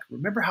going to be like,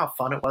 remember how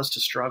fun it was to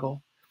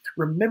struggle?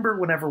 Remember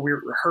whenever we were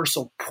at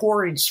rehearsal,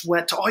 pouring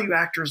sweat to all you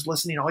actors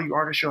listening, all you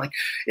artists, you're like,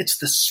 it's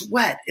the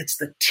sweat, it's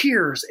the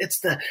tears,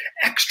 it's the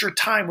extra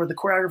time where the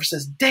choreographer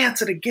says,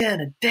 dance it again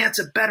and dance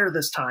it better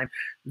this time.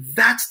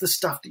 That's the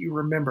stuff that you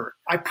remember.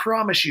 I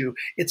promise you,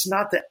 it's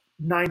not the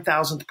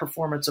 9,000th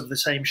performance of the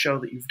same show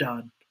that you've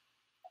done.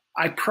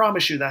 I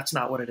promise you that's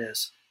not what it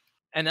is.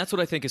 And that's what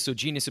I think is so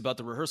genius about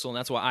the rehearsal. And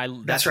that's why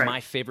that's right. My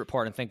favorite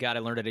part. And thank God I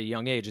learned it at a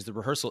young age is the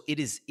rehearsal. It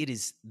is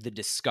the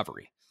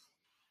discovery.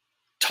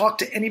 Talk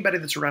to anybody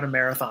that's run a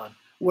marathon.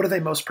 What are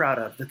they most proud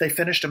of? That they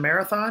finished a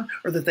marathon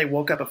or that they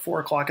woke up at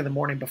 4:00 in the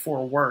morning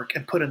before work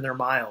and put in their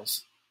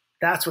miles?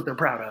 That's what they're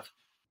proud of.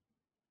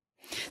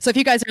 So if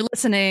you guys are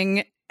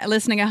listening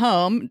listening at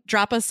home,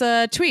 drop us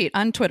a tweet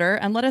on Twitter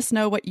and let us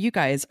know what you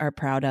guys are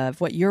proud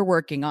of, what you're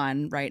working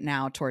on right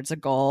now towards a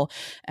goal.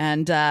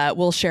 And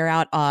we'll share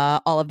out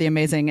all of the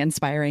amazing,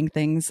 inspiring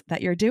things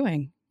that you're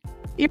doing.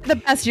 You're the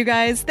best, you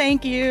guys.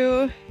 Thank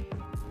you.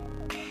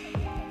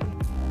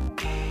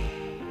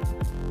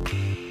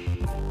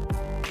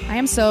 I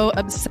am so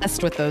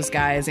obsessed with those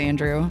guys,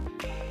 Andrew.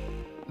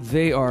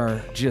 They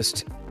are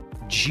just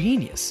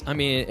genius. I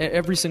mean,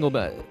 every single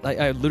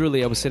I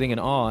was sitting in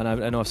awe, and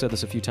I know I've said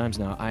this a few times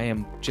now. I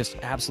am just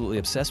absolutely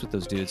obsessed with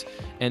those dudes,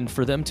 and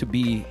for them to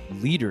be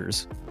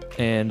leaders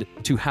and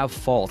to have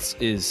faults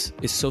is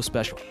so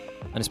special.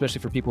 And especially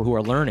for people who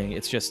are learning,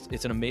 it's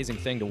an amazing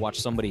thing to watch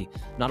somebody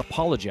not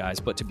apologize,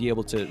 but to be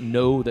able to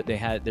know that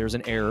there's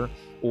an error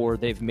or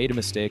they've made a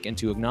mistake, and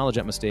to acknowledge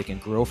that mistake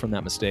and grow from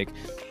that mistake.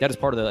 That is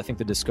part of I think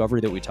the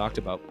discovery that we talked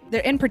about.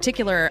 They're, in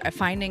particular,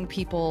 finding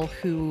people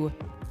who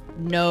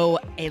know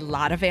a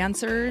lot of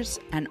answers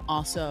and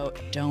also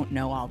don't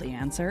know all the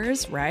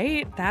answers,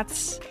 right?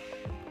 That's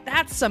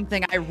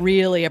something I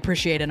really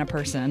appreciate in a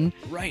person.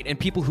 Right, and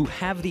people who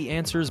have the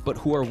answers but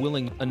who are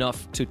willing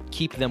enough to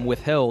keep them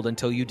withheld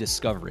until you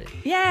discover it.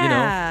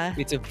 Yeah.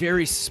 It's a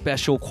very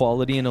special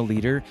quality in a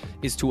leader,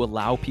 is to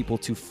allow people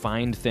to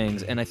find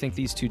things. And I think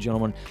these two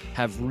gentlemen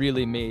have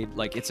really made,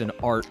 it's an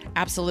art.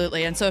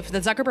 Absolutely. And so if the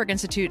Zuckerberg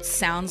Institute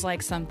sounds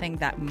like something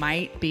that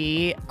might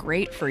be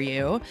great for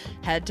you,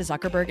 head to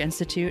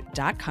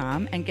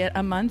zuckerberginstitute.com and get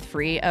a month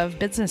free of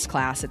business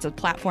class. It's a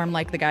platform,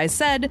 like the guys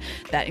said,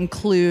 that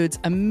includes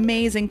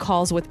amazing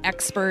calls with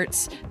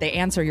experts. They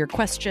answer your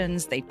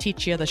questions. They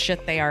teach you the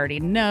shit they already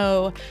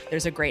know.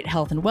 There's a great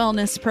health and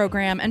wellness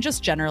program, and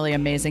just generally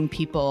amazing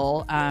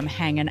people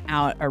hanging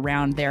out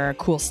around their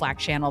cool Slack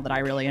channel that I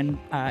really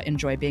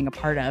enjoy being a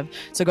part of.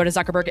 So go to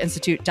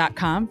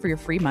zuckerberginstitute.com for your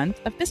free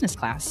month of business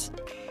class.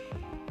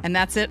 And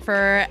that's it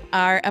for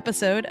our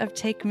episode of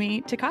Take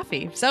Me to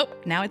Coffee. So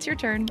now it's your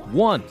turn.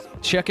 1,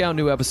 check out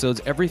new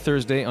episodes every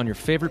Thursday on your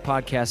favorite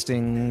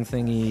podcasting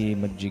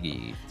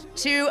thingy-majiggy.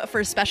 2,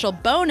 for special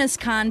bonus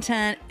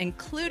content,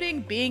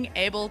 including being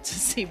able to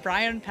see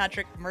Brian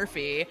Patrick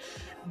Murphy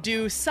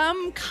do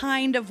some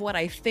kind of what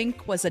I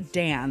think was a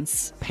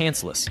dance.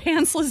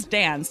 Pantsless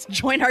dance.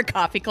 Join our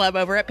coffee club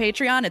over at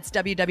Patreon. It's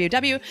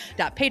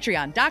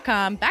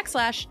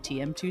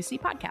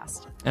www.patreon.com/TM2C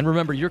podcast. And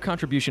remember, your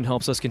contribution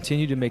helps us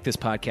continue to make this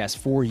podcast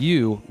for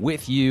you,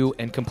 with you,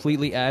 and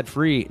completely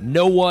ad-free.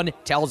 No one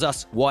tells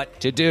us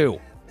what to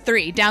do.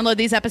 3, download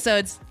these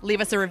episodes, leave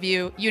us a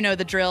review. You know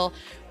the drill.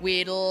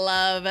 We'd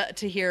love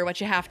to hear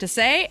what you have to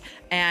say,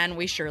 and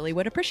we surely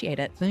would appreciate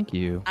it. Thank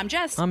you. I'm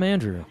Jess. I'm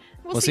Andrew.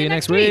 We'll see you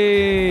next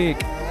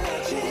week.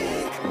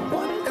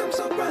 One comes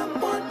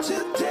around, one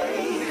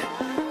today.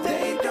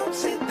 They don't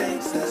see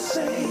things the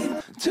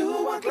same.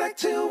 2 walk like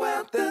 2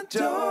 out the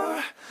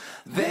door.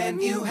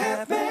 Then you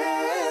have